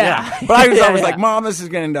get it. Yeah. But I was always Yeah. like, Mom, this is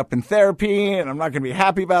going to end up in therapy, and I'm not going to be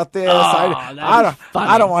happy about this. Oh,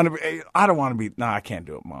 I don't want to be. No, I can't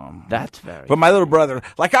do it, Mom. That's very... But my little brother,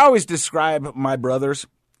 like I always describe my brothers,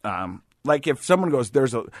 like if someone goes,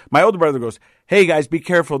 my older brother goes, hey guys, be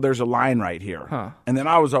careful, there's a line right here. Huh. And then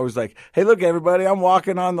I was always like, hey, look, everybody, I'm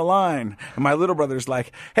walking on the line. And my little brother's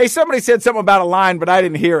like, hey, somebody said something about a line, but I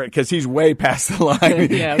didn't hear it because he's way past the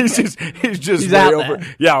line. Yeah, he's just He's way out over.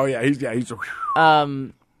 there. Yeah, oh yeah, he's.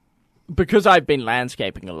 Because I've been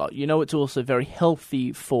landscaping a lot, you know, it's also very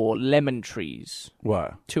healthy for lemon trees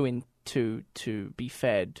What? to be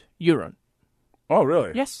fed urine. Oh,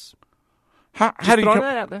 really? Yes. How do you Throwing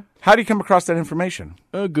that out there. How do you come across that information?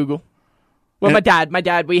 Google. Well, And- my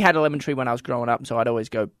dad, we had a lemon tree when I was growing up, so I'd always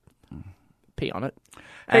go pee on it.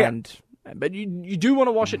 Hey, But you do want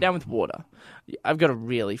to wash it down with water. I've got a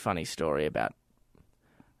really funny story about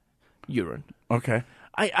urine. Okay.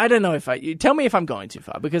 I don't know if tell me if I'm going too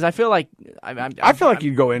far, because I feel like I feel like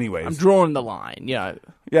you'd go anyways. I'm drawing the line, you know.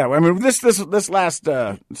 Yeah, I mean this last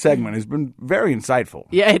segment has been very insightful.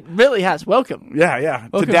 Yeah, it really has. Welcome. Yeah,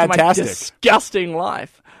 Welcome to to my Dadtastic. disgusting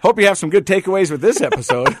life. Hope you have some good takeaways with this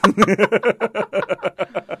episode.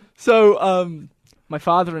 So, my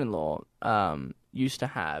father-in-law used to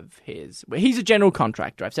have he's a general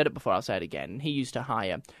contractor. I've said it before, I'll say it again. He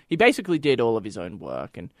basically did all of his own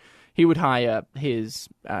work, and he would hire his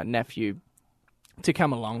nephew to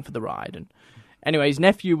come along for the ride. And anyway, his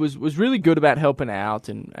nephew was really good about helping out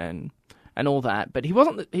and all that, but he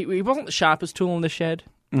wasn't the sharpest tool in the shed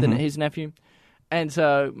than his nephew. And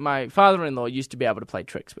so my father-in-law used to be able to play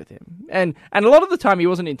tricks with him. And a lot of the time he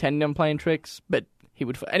wasn't intending on playing tricks, but he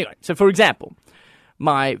would... Anyway, so for example,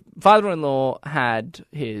 my father-in-law had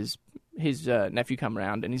his nephew come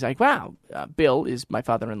around, and he's like, wow, Bill is my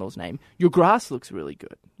father-in-law's name. Your grass looks really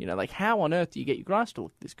good. You know, like, how on earth do you get your grass to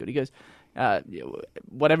look this good? He goes,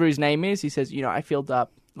 whatever his name is, he says, you know, I filled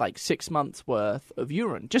up like 6 months worth of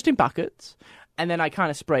urine, just in buckets, and then I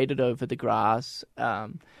kind of sprayed it over the grass,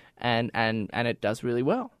 and it does really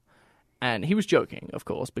well. And he was joking, of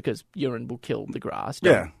course, because urine will kill the grass.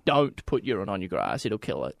 Don't put urine on your grass; it'll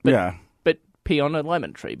kill it. But pee on a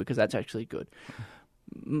lemon tree, because that's actually good.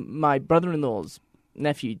 My brother-in-law's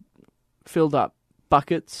nephew filled up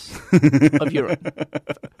buckets of urine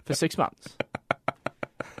for 6 months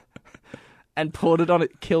and poured it on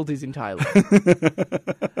it, killed his entire life.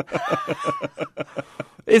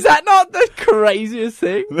 Is that not the craziest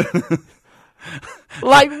thing?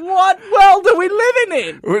 Like, what world are we living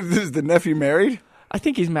in? Is the nephew married? I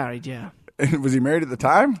think he's married, yeah. Was he married at the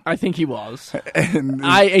time? I think he was. And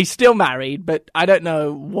He's still married, but I don't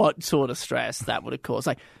know what sort of stress that would have caused.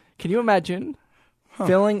 Like, can you imagine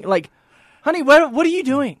feeling like, honey, what are you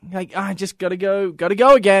doing? Like, I just gotta go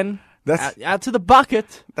again. That's out to the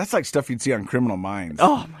bucket. That's like stuff you'd see on Criminal Minds.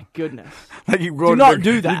 Oh my goodness! Like you go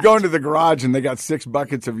do that. You go into the garage and they got 6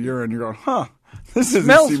 buckets of urine. You're going, huh? This doesn't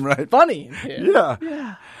Smells seem right. funny in here.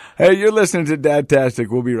 Yeah. Hey, you're listening to Dadtastic.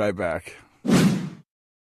 We'll be right back.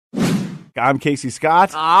 I'm Casey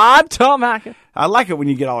Scott. I'm Tom Hackett. I like it when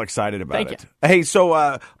you get all excited about Thank it. you. Hey, so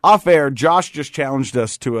off air, Josh just challenged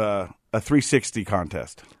us to a 360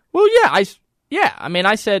 contest. Well, yeah. I mean,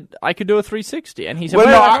 I said I could do a 360, and he said,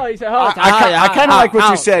 Well, no, he said, I kind of like what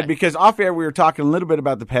you said, because off air we were talking a little bit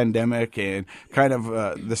about the pandemic and kind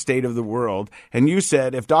of the state of the world. And you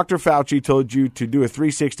said if Dr. Fauci told you to do a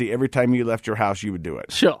 360 every time you left your house, you would do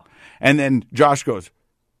it. Sure. And then Josh goes,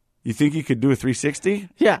 you think you could do a 360?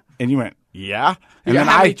 Yeah. And you went, yeah. And Yeah, then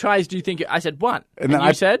how many tries do you think? I said one. And then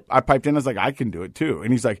you said? I piped in. I was like, I can do it too.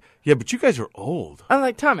 And he's like, yeah, but you guys are old. I'm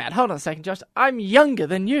like, time out. Hold on a second, Josh. I'm younger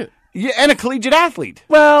than you. Yeah, and a collegiate athlete.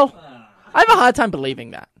 Well, I have a hard time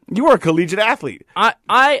believing that. You were a collegiate athlete.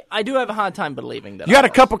 I do have a hard time believing that. You had a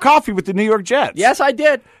cup of coffee with the New York Jets. Yes, I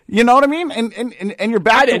did. You know what I mean? And you're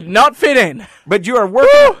back. I did not fit in. But you are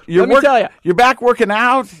working. Let me tell you. You're back working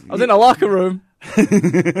out. I was in a locker room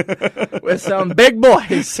with some big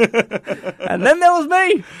boys, and then there was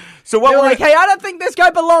me. So what They were were like, hey, I don't think this guy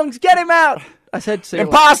belongs. Get him out. I said see you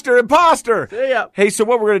Imposter! Imposter! See ya. Hey, so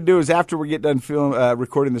what we're going to do is after we get done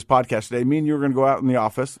recording this podcast today, me and you are going to go out in the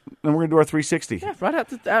office, and we're going to do our 360. Yeah, right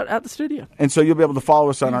out the studio. And so you'll be able to follow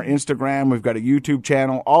us on our Instagram. We've got a YouTube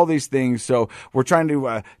channel, all these things. So we're trying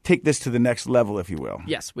to take this to the next level, if you will.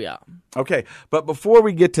 Yes, we are. Okay, but before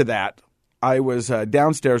we get to that, I was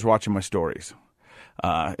downstairs watching my stories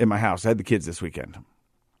in my house. I had the kids this weekend.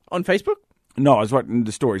 On Facebook? No, I was watching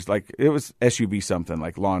the stories. Like, it was SUV something,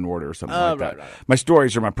 like Law and Order or something like that. Right. My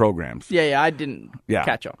stories are my programs. Yeah, I didn't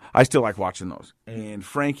catch on. I still like watching those. And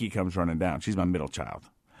Frankie comes running down. She's my middle child.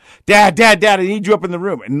 Dad, I need you up in the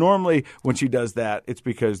room. And normally when she does that, it's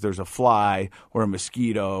because there's a fly or a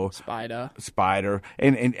mosquito. Spider.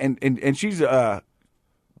 And she's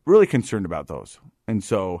really concerned about those. And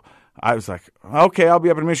so I was like, okay, I'll be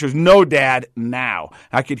up in a minute. She goes, no, Dad, now.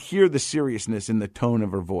 I could hear the seriousness in the tone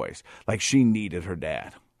of her voice, like she needed her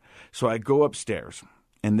dad. So I go upstairs,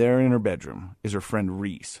 and there in her bedroom is her friend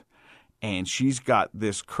Reese. And she's got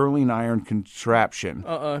this curling iron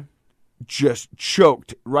contraption just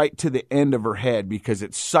choked right to the end of her head because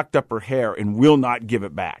it sucked up her hair and will not give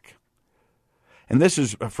it back. And this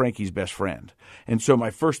is Frankie's best friend. And so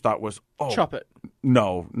my first thought was, chop it.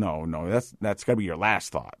 No. That's got to be your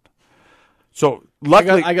last thought. So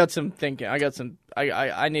luckily, I got some thinking.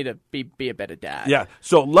 I need to be a better dad. Yeah.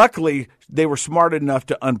 So luckily, they were smart enough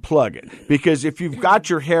to unplug it, because if you've got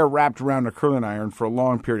your hair wrapped around a curling iron for a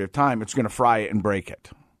long period of time, it's going to fry it and break it.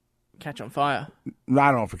 Catch on fire. I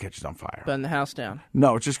don't know if it catches on fire. Burn the house down.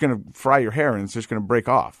 No, it's just going to fry your hair and it's just going to break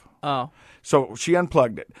off. Oh. So she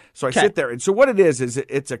unplugged it. So I sit there. And so what it is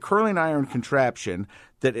it's a curling iron contraption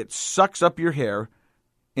that it sucks up your hair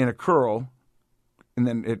in a curl, and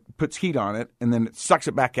then it puts heat on it, and then it sucks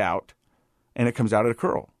it back out, and it comes out at a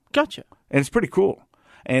curl. Gotcha. And it's pretty cool.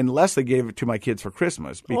 And Leslie gave it to my kids for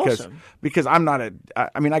Christmas because I'm not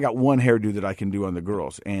I got one hairdo that I can do on the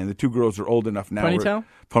girls, and the two girls are old enough now.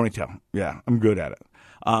 Ponytail. Yeah, I'm good at it.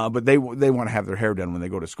 But they want to have their hair done when they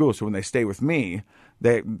go to school. So when they stay with me,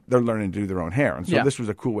 they're learning to do their own hair. And so this was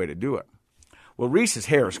a cool way to do it. Well, Reese's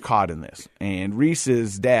hair is caught in this, and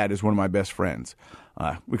Reese's dad is one of my best friends.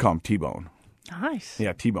 We call him T-Bone. Nice.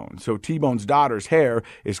 Yeah, T-Bone. So T-Bone's daughter's hair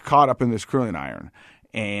is caught up in this curling iron,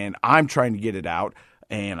 and I'm trying to get it out,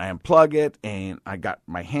 and I unplug it, and I got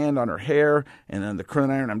my hand on her hair, and then the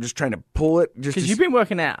curling iron, I'm just trying to pull it. Because you've been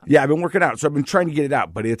working out. Yeah, I've been working out, so I've been trying to get it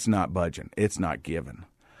out, but it's not budging. It's not giving.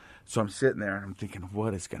 So I'm sitting there, and I'm thinking,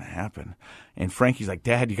 what is going to happen? And Frankie's like,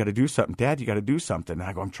 Dad, you got to do something. Dad, you got to do something. And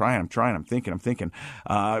I go, I'm trying. I'm thinking.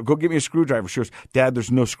 Go get me a screwdriver. She goes, Dad,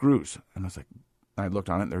 there's no screws. And I was like, I looked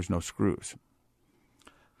on it, and there's no screws.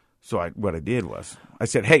 So what I did was I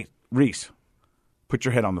said, hey, Reese, put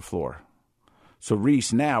your head on the floor. So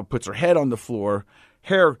Reese now puts her head on the floor,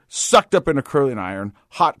 hair sucked up in a curling iron,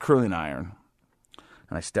 hot curling iron.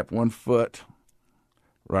 And I step one foot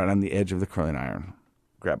right on the edge of the curling iron,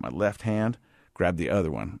 grab my left hand, grab the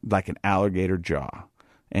other one like an alligator jaw,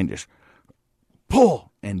 and just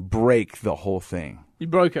pull and break the whole thing. You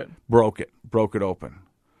broke it? Broke it open.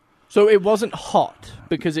 So it wasn't hot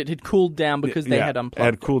because it had cooled down because they had unplugged it. It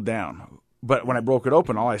had cooled down. But when I broke it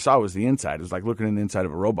open, all I saw was the inside. It was like looking in the inside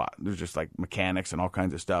of a robot. There's just like mechanics and all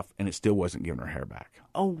kinds of stuff, and it still wasn't giving her hair back.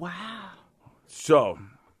 Oh, wow. So,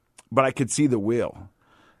 but I could see the wheel.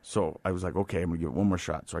 So I was like, okay, I'm going to give it one more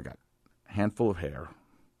shot. So I got a handful of hair,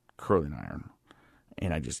 curling iron,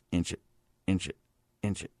 and I just inch it.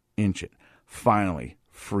 Finally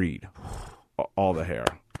freed all the hair.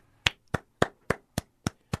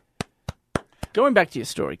 Going back to your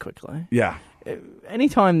story quickly. Yeah.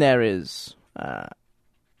 Anytime there is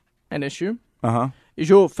an issue, is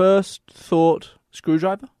your first thought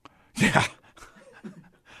screwdriver? Yeah.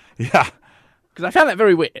 Yeah. Because I found that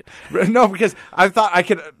very weird. No, because I thought I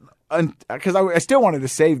could, because I still wanted to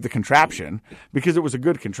save the contraption because it was a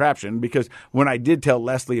good contraption. Because when I did tell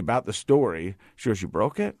Leslie about the story, she goes, you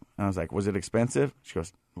broke it? And I was like, was it expensive? She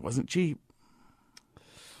goes, it wasn't cheap.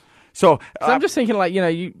 So I'm just thinking, like,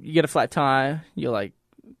 you get a flat tire, you're like,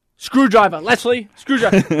 screwdriver, Leslie,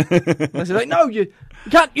 screwdriver. Leslie's like, no, you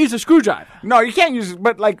can't use a screwdriver. No, you can't use it,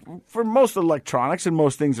 but like for most electronics and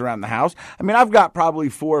most things around the house, I mean, I've got probably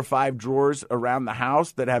 4 or 5 drawers around the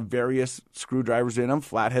house that have various screwdrivers in them,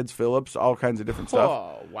 flatheads, Phillips, all kinds of different stuff.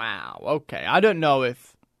 Oh, wow. Okay. I don't know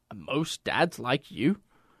if most dads like you.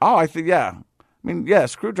 Oh, I think, yeah. I mean, yeah,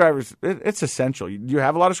 screwdrivers, it's essential. Do you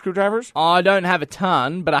have a lot of screwdrivers? I don't have a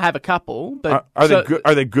ton, but I have a couple. But Are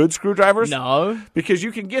they good screwdrivers? No. Because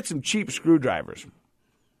you can get some cheap screwdrivers,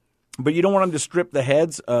 but you don't want them to strip the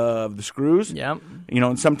heads of the screws. Yeah.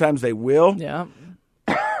 And sometimes they will. Yeah.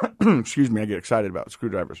 Excuse me, I get excited about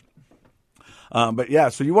screwdrivers. But yeah,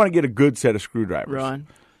 so you want to get a good set of screwdrivers. Right.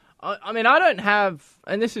 I mean, I don't have,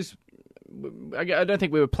 and this is, I don't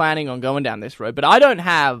think we were planning on going down this road, but I don't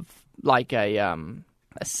have like a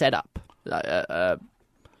setup.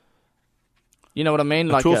 You know what I mean?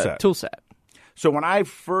 Like a tool set. So when I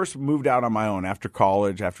first moved out on my own after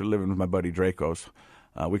college, after living with my buddy Dracos,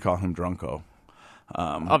 we call him Drunko.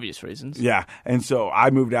 Obvious reasons. Yeah. And so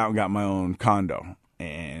I moved out and got my own condo.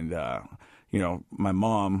 And, my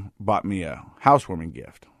mom bought me a housewarming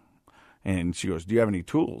gift. And she goes, do you have any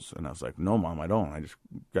tools? And I was like, no, Mom, I don't. I just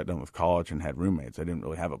got done with college and had roommates. I didn't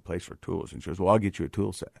really have a place for tools. And she goes, well, I'll get you a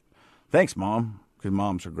tool set. Thanks, Mom, because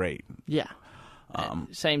moms are great. Yeah.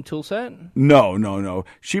 Same tool set? No.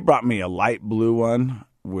 She brought me a light blue one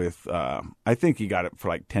with, I think you got it for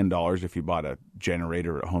like $10 if you bought a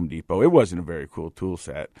generator at Home Depot. It wasn't a very cool tool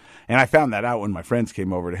set. And I found that out when my friends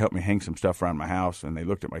came over to help me hang some stuff around my house, and they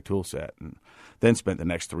looked at my tool set and then spent the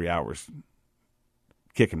next 3 hours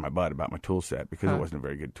kicking my butt about my tool set because it wasn't a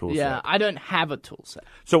very good tool set. Yeah, I don't have a tool set.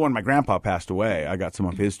 So when my grandpa passed away, I got some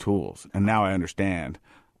of his tools, and now I understand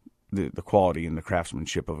the quality and the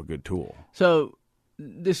craftsmanship of a good tool. So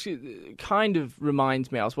this kind of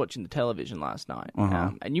reminds me, I was watching the television last night,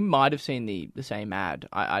 and you might have seen the same ad.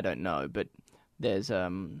 I don't know, but there's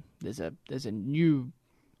a new.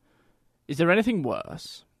 Is there anything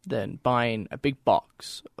worse than buying a big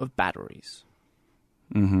box of batteries,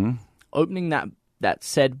 opening that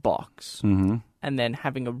said box, and then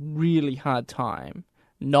having a really hard time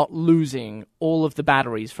not losing all of the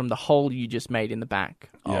batteries from the hole you just made in the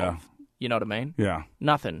back of, you know what I mean? Yeah.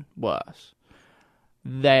 Nothing worse.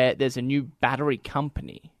 There's a new battery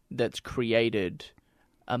company that's created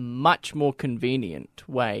a much more convenient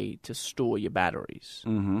way to store your batteries.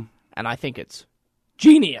 And I think it's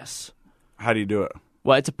genius. How do you do it?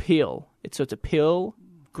 Well, it's a peel. It's a peel,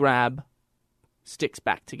 grab, sticks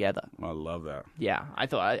back together. I love that. Yeah, I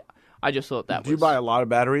just thought that was... Do you buy a lot of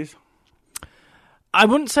batteries? I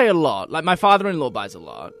wouldn't say a lot. Like, my father-in-law buys a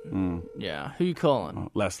lot. Yeah. Who you calling?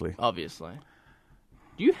 Leslie. Obviously.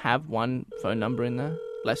 Do you have one phone number in there,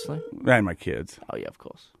 Leslie? And my kids. Oh, yeah, of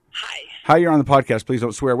course. Hi. Hi, you're on the podcast. Please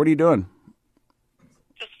don't swear. What are you doing?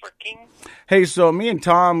 Just working. Hey, so me and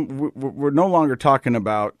Tom, we're no longer talking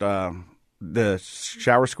about the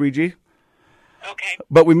shower squeegee. Okay.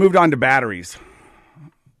 But we moved on to batteries.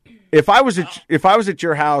 If I was at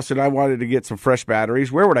your house and I wanted to get some fresh batteries,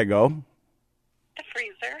 where would I go? The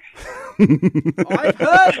freezer. I've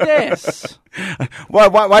heard this.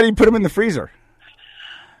 Why do you put them in the freezer?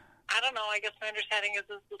 I don't know. I guess my understanding is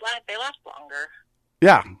they last longer.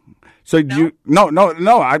 Yeah. So do you? No.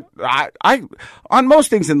 I on most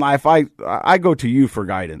things in life, I go to you for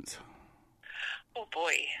guidance. Oh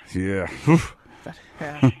boy. Yeah.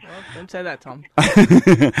 Yeah. Well, don't say that, Tom.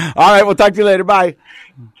 All right. We'll talk to you later. Bye.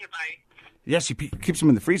 Goodbye. Yes, she keeps them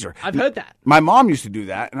in the freezer. I've heard that. My mom used to do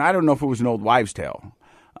that, and I don't know if it was an old wives' tale,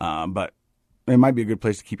 but it might be a good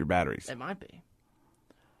place to keep your batteries. It might be.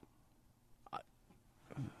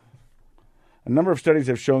 A number of studies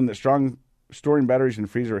have shown that storing batteries in the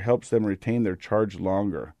freezer helps them retain their charge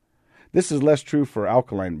longer. This is less true for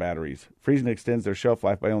alkaline batteries. Freezing extends their shelf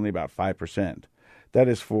life by only about 5%. That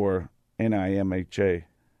is for NIMHA.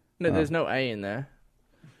 No, there's no A in there.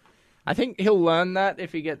 I think he'll learn that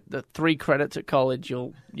if you get the 3 credits at college.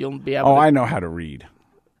 You'll be able. Oh, I know how to read.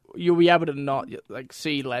 You'll be able to not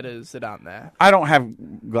see letters that aren't there. I don't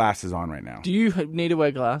have glasses on right now. Do you need to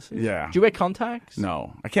wear glasses? Yeah. Do you wear contacts?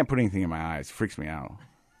 No, I can't put anything in my eyes. It freaks me out.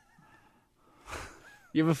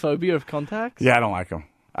 You have a phobia of contacts? Yeah, I don't like them.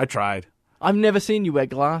 I tried. I've never seen you wear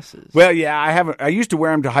glasses. Well, yeah, I haven't. I used to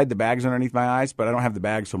wear them to hide the bags underneath my eyes, but I don't have the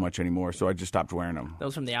bags so much anymore, so I just stopped wearing them. That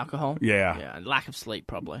was from the alcohol? Yeah. Yeah, and lack of sleep,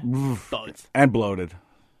 probably. Both. And bloated.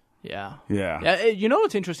 Yeah. Yeah. You know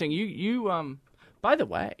what's interesting? You by the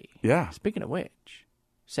way. Yeah. Speaking of which,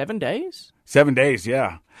 7 days? 7 days,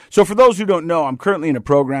 yeah. So for those who don't know, I'm currently in a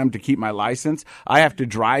program to keep my license. I have to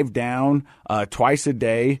drive down twice a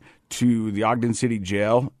day to the Ogden City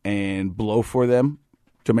Jail and blow for them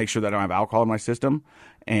to make sure that I don't have alcohol in my system.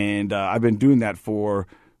 And I've been doing that for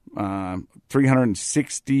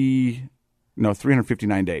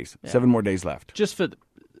 359 days. Yeah. 7 more days left. Just for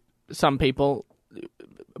some people...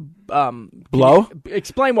 blow?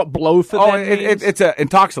 Explain what blow for them means. It's an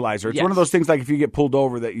intoxilizer. It's Yes. one of those things like if you get pulled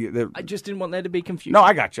over that I just didn't want there to be confusion. No,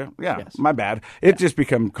 I got you. Yeah, Yes. My bad. It just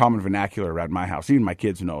become common vernacular around my house. Even my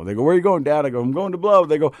kids know. They go, "Where are you going, Dad?" I go, "I'm going to blow."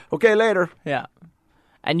 They go, "Okay, later." Yeah.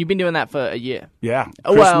 And you've been doing that for a year. Yeah.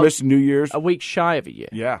 Oh, well, Christmas, New Year's. A week shy of a year.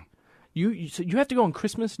 Yeah. So you have to go on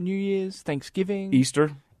Christmas, New Year's, Thanksgiving,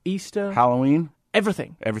 Easter, Easter, Halloween,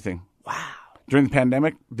 everything. everything. Wow. During the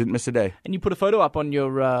pandemic, didn't miss a day. And you put a photo up on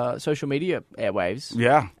your social media airwaves.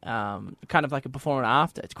 Yeah. Kind of like a before and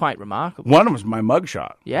after. It's quite remarkable. One of them was my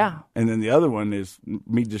mugshot. Yeah. And then the other one is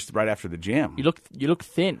me just right after the gym. You look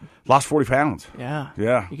thin. Lost 40 pounds. Yeah.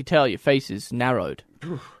 Yeah. You can tell your face is narrowed.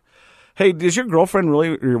 Hey, does your girlfriend or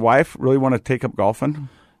your wife really want to take up golfing?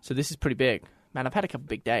 So this is pretty big. Man, I've had a couple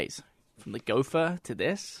big days. From the gopher to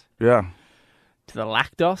this. Yeah. To the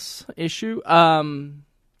lactose issue.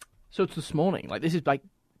 So it's this morning. Like, this is like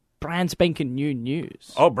brand spanking new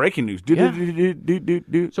news. Oh, breaking news.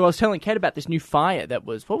 So I was telling Kate about this new fire that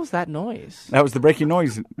was... What was that noise? That was the breaking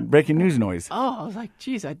news noise. Oh, I was like,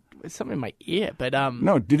 geez, it's something in my ear. But,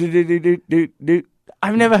 No,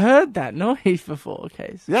 I've never heard that noise before,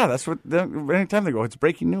 Case. Yeah, that's what... Anytime they go, it's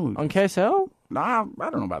breaking news. On KSL? Nah, I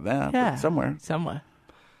don't know about that. Yeah. But somewhere.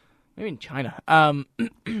 Maybe in China.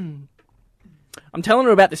 I'm telling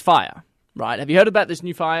her about this fire, right? Have you heard about this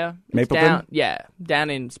new fire? Mapleton? Down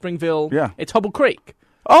in Springville. Yeah. It's Hobble Creek.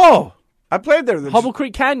 Oh, I played there. Hobble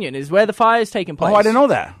Creek Canyon is where the fire is taking place. Oh, I didn't know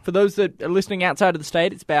that. For those that are listening outside of the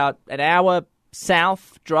state, it's about an hour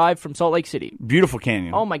south drive from Salt Lake City. Beautiful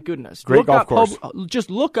canyon. Oh, my goodness. Great golf course. Just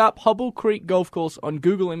look up Hobble Creek Golf Course on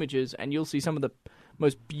Google Images, and you'll see some of the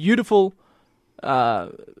most beautiful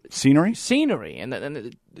scenery, and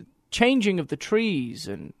the changing of the trees,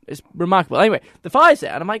 and it's remarkable. Anyway, the fire's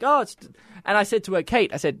there, and I'm like, and I said to her,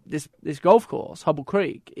 Kate, I said, this golf course, Hobble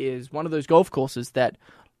Creek, is one of those golf courses that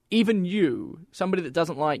even you, somebody that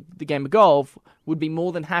doesn't like the game of golf, would be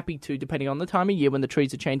more than happy to, depending on the time of year when the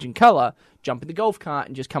trees are changing color, jump in the golf cart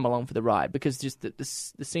and just come along for the ride, because just the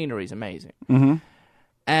scenery is amazing. Mm-hmm.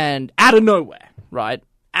 And out of nowhere,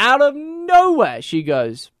 she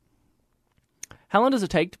goes, how long does it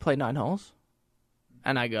take to play 9 holes?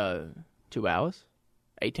 And I go, 2 hours,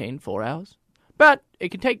 18, 4 hours. But it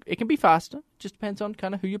can be faster. It just depends on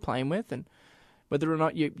kind of who you're playing with and whether or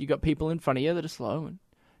not you got people in front of you that are slow. And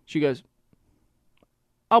she goes,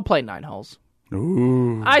 I'll play 9 holes.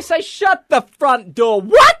 Ooh. I say, shut the front door.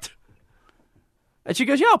 What? And she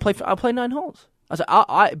goes, yeah, I'll play 9 holes. I said,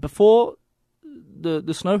 I before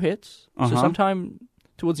the snow hits, so sometime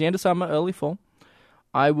towards the end of summer, early fall,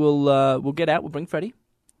 I will we'll get out. We'll bring Freddie.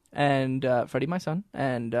 And Freddie, my son,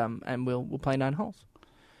 and we'll play 9 holes.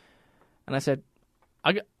 And I said,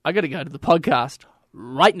 I got to go to the podcast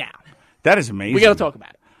right now. That is amazing. We got to talk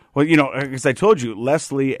about it. Well, as I told you,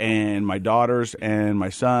 Leslie and my daughters and my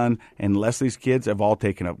son and Leslie's kids have all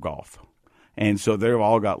taken up golf. And so they've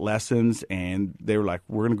all got lessons, and they were like,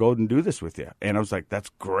 we're going to go and do this with you. And I was like, that's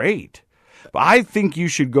great. But I think you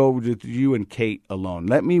should go with you and Kate alone.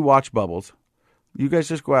 Let me watch Bubbles. You guys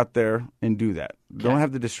just go out there and do that. Okay. Don't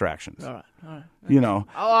have the distractions. All right.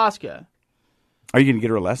 I'll ask her. Are you going to get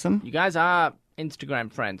her a lesson? You guys are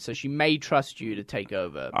Instagram friends, so she may trust you to take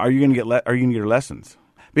over. Are you going to get her lessons?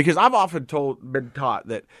 Because I've often been taught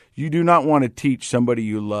that you do not want to teach somebody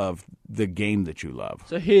you love the game that you love.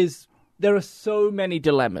 So there are so many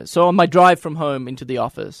dilemmas. So on my drive from home into the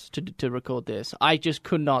office to record this, I just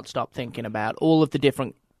could not stop thinking about all of the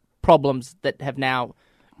different problems that have now,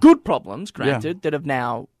 good problems, granted, that have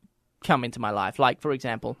now come into my life. Like, for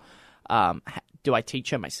example, do I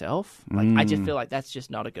teach her myself? Like, I just feel like that's just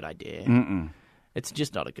not a good idea. Mm-mm. It's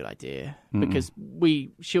just not a good idea because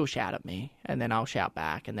she'll shout at me, and then I'll shout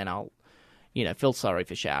back, and then I'll, feel sorry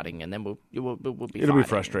for shouting, and then we'll be. It'll be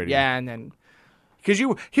frustrating. Yeah, and then because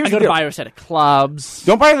I got to buy her a set of clubs.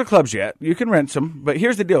 Don't buy her the clubs yet. You can rent some, but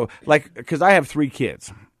here's the deal: like, because I have 3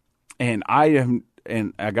 kids, and I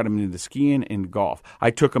got them into skiing and golf.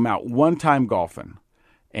 I took them out one time golfing,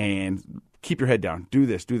 and keep your head down, do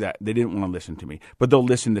this, do that. They didn't want to listen to me, but they'll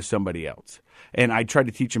listen to somebody else. And I tried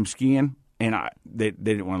to teach them skiing. And they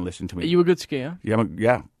didn't want to listen to me. Are you a good skier?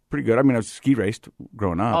 Yeah, pretty good. I mean, I was ski raced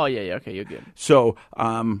growing up. Oh, yeah, okay, you're good. So,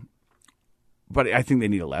 but I think they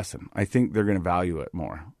need a lesson. I think they're going to value it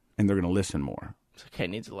more, and they're going to listen more. So Kate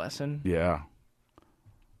needs a lesson? Yeah.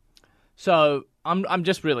 So, I'm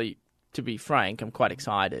just really, to be frank, I'm quite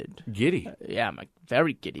excited. Giddy. Yeah, I'm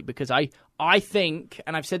very giddy because I think,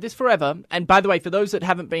 and I've said this forever, and by the way, for those that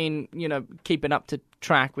haven't been, keeping up to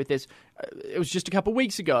track with this, it was just a couple of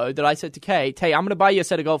weeks ago that I said to Kate, hey, I'm going to buy you a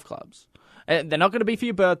set of golf clubs. They're not going to be for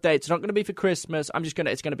your birthday. It's not going to be for Christmas. It's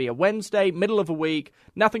going to be a Wednesday, middle of a week,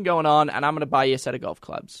 nothing going on, and I'm going to buy you a set of golf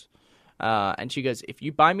clubs. And she goes, if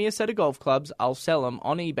you buy me a set of golf clubs, I'll sell them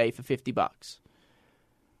on eBay for $50.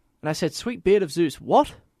 And I said, sweet beard of Zeus,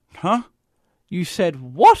 what? Huh? You said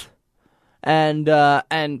what? And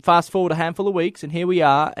fast forward a handful of weeks, and here we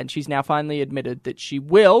are, and she's now finally admitted that she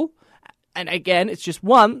will. And again, it's just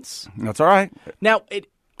once. That's all right. Now,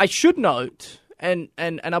 I should note, and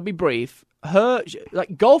I'll be brief,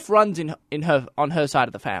 golf runs on her side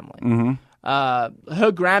of the family. Mm-hmm.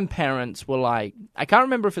 Her grandparents were like, I can't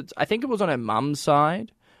remember I think it was on her mum's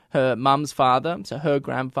side, her mum's father, so her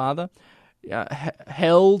grandfather,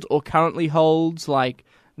 held or currently holds like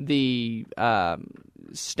the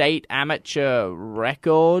state amateur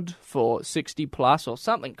record for 60 plus or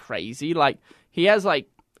something crazy. Like he has like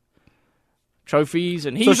trophies,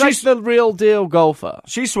 and he's like the real deal golfer.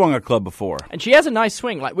 She swung a club before, and she has a nice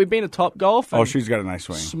swing. Like we've been to Top Golf. Oh, she's got a nice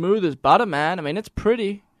swing, smooth as butter, man. I mean, it's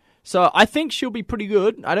pretty. So I think she'll be pretty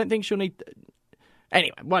good. I don't think she'll need.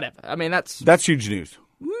 Anyway, whatever. I mean, that's huge news.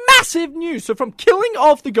 Massive news. So from killing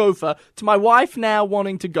off the gopher to my wife now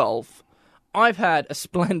wanting to golf, I've had a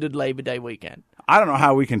splendid Labor Day weekend. I don't know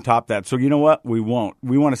how we can top that. So you know what? We won't.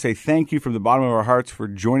 We want to say thank you from the bottom of our hearts for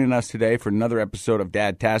joining us today for another episode of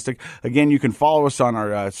Dadtastic. Again, you can follow us on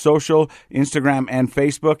our social, Instagram, and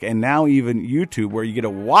Facebook, and now even YouTube, where you get to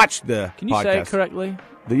watch the podcast. Can you say it correctly?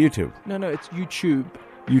 The YouTube. No, it's YouTube.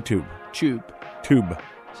 YouTube. Tube.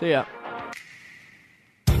 See ya.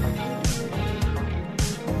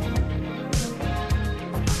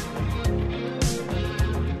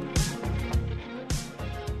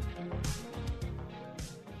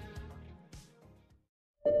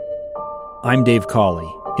 I'm Dave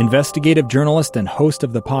Cawley, investigative journalist and host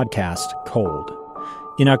of the podcast Cold.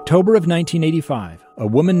 In October of 1985, a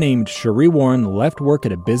woman named Cherie Warren left work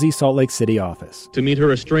at a busy Salt Lake City office to meet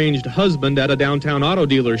her estranged husband at a downtown auto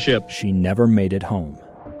dealership. She never made it home.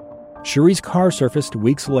 Cherie's car surfaced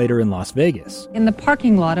weeks later in Las Vegas. In the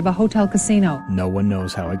parking lot of a hotel casino. No one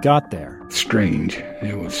knows how it got there. Strange.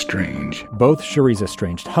 It was strange. Both Cherie's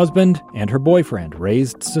estranged husband and her boyfriend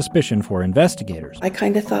raised suspicion for investigators. I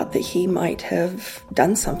kind of thought that he might have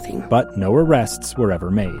done something. But no arrests were ever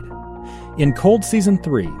made. In Cold Season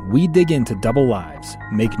 3, we dig into double lives,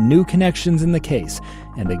 make new connections in the case,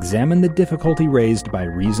 and examine the difficulty raised by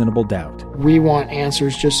reasonable doubt. We want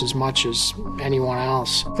answers just as much as anyone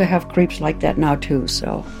else. They have creeps like that now too,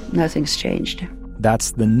 so nothing's changed.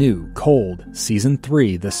 That's the new Cold Season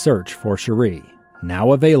 3, The Search for Cherie,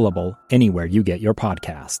 now available anywhere you get your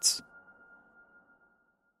podcasts.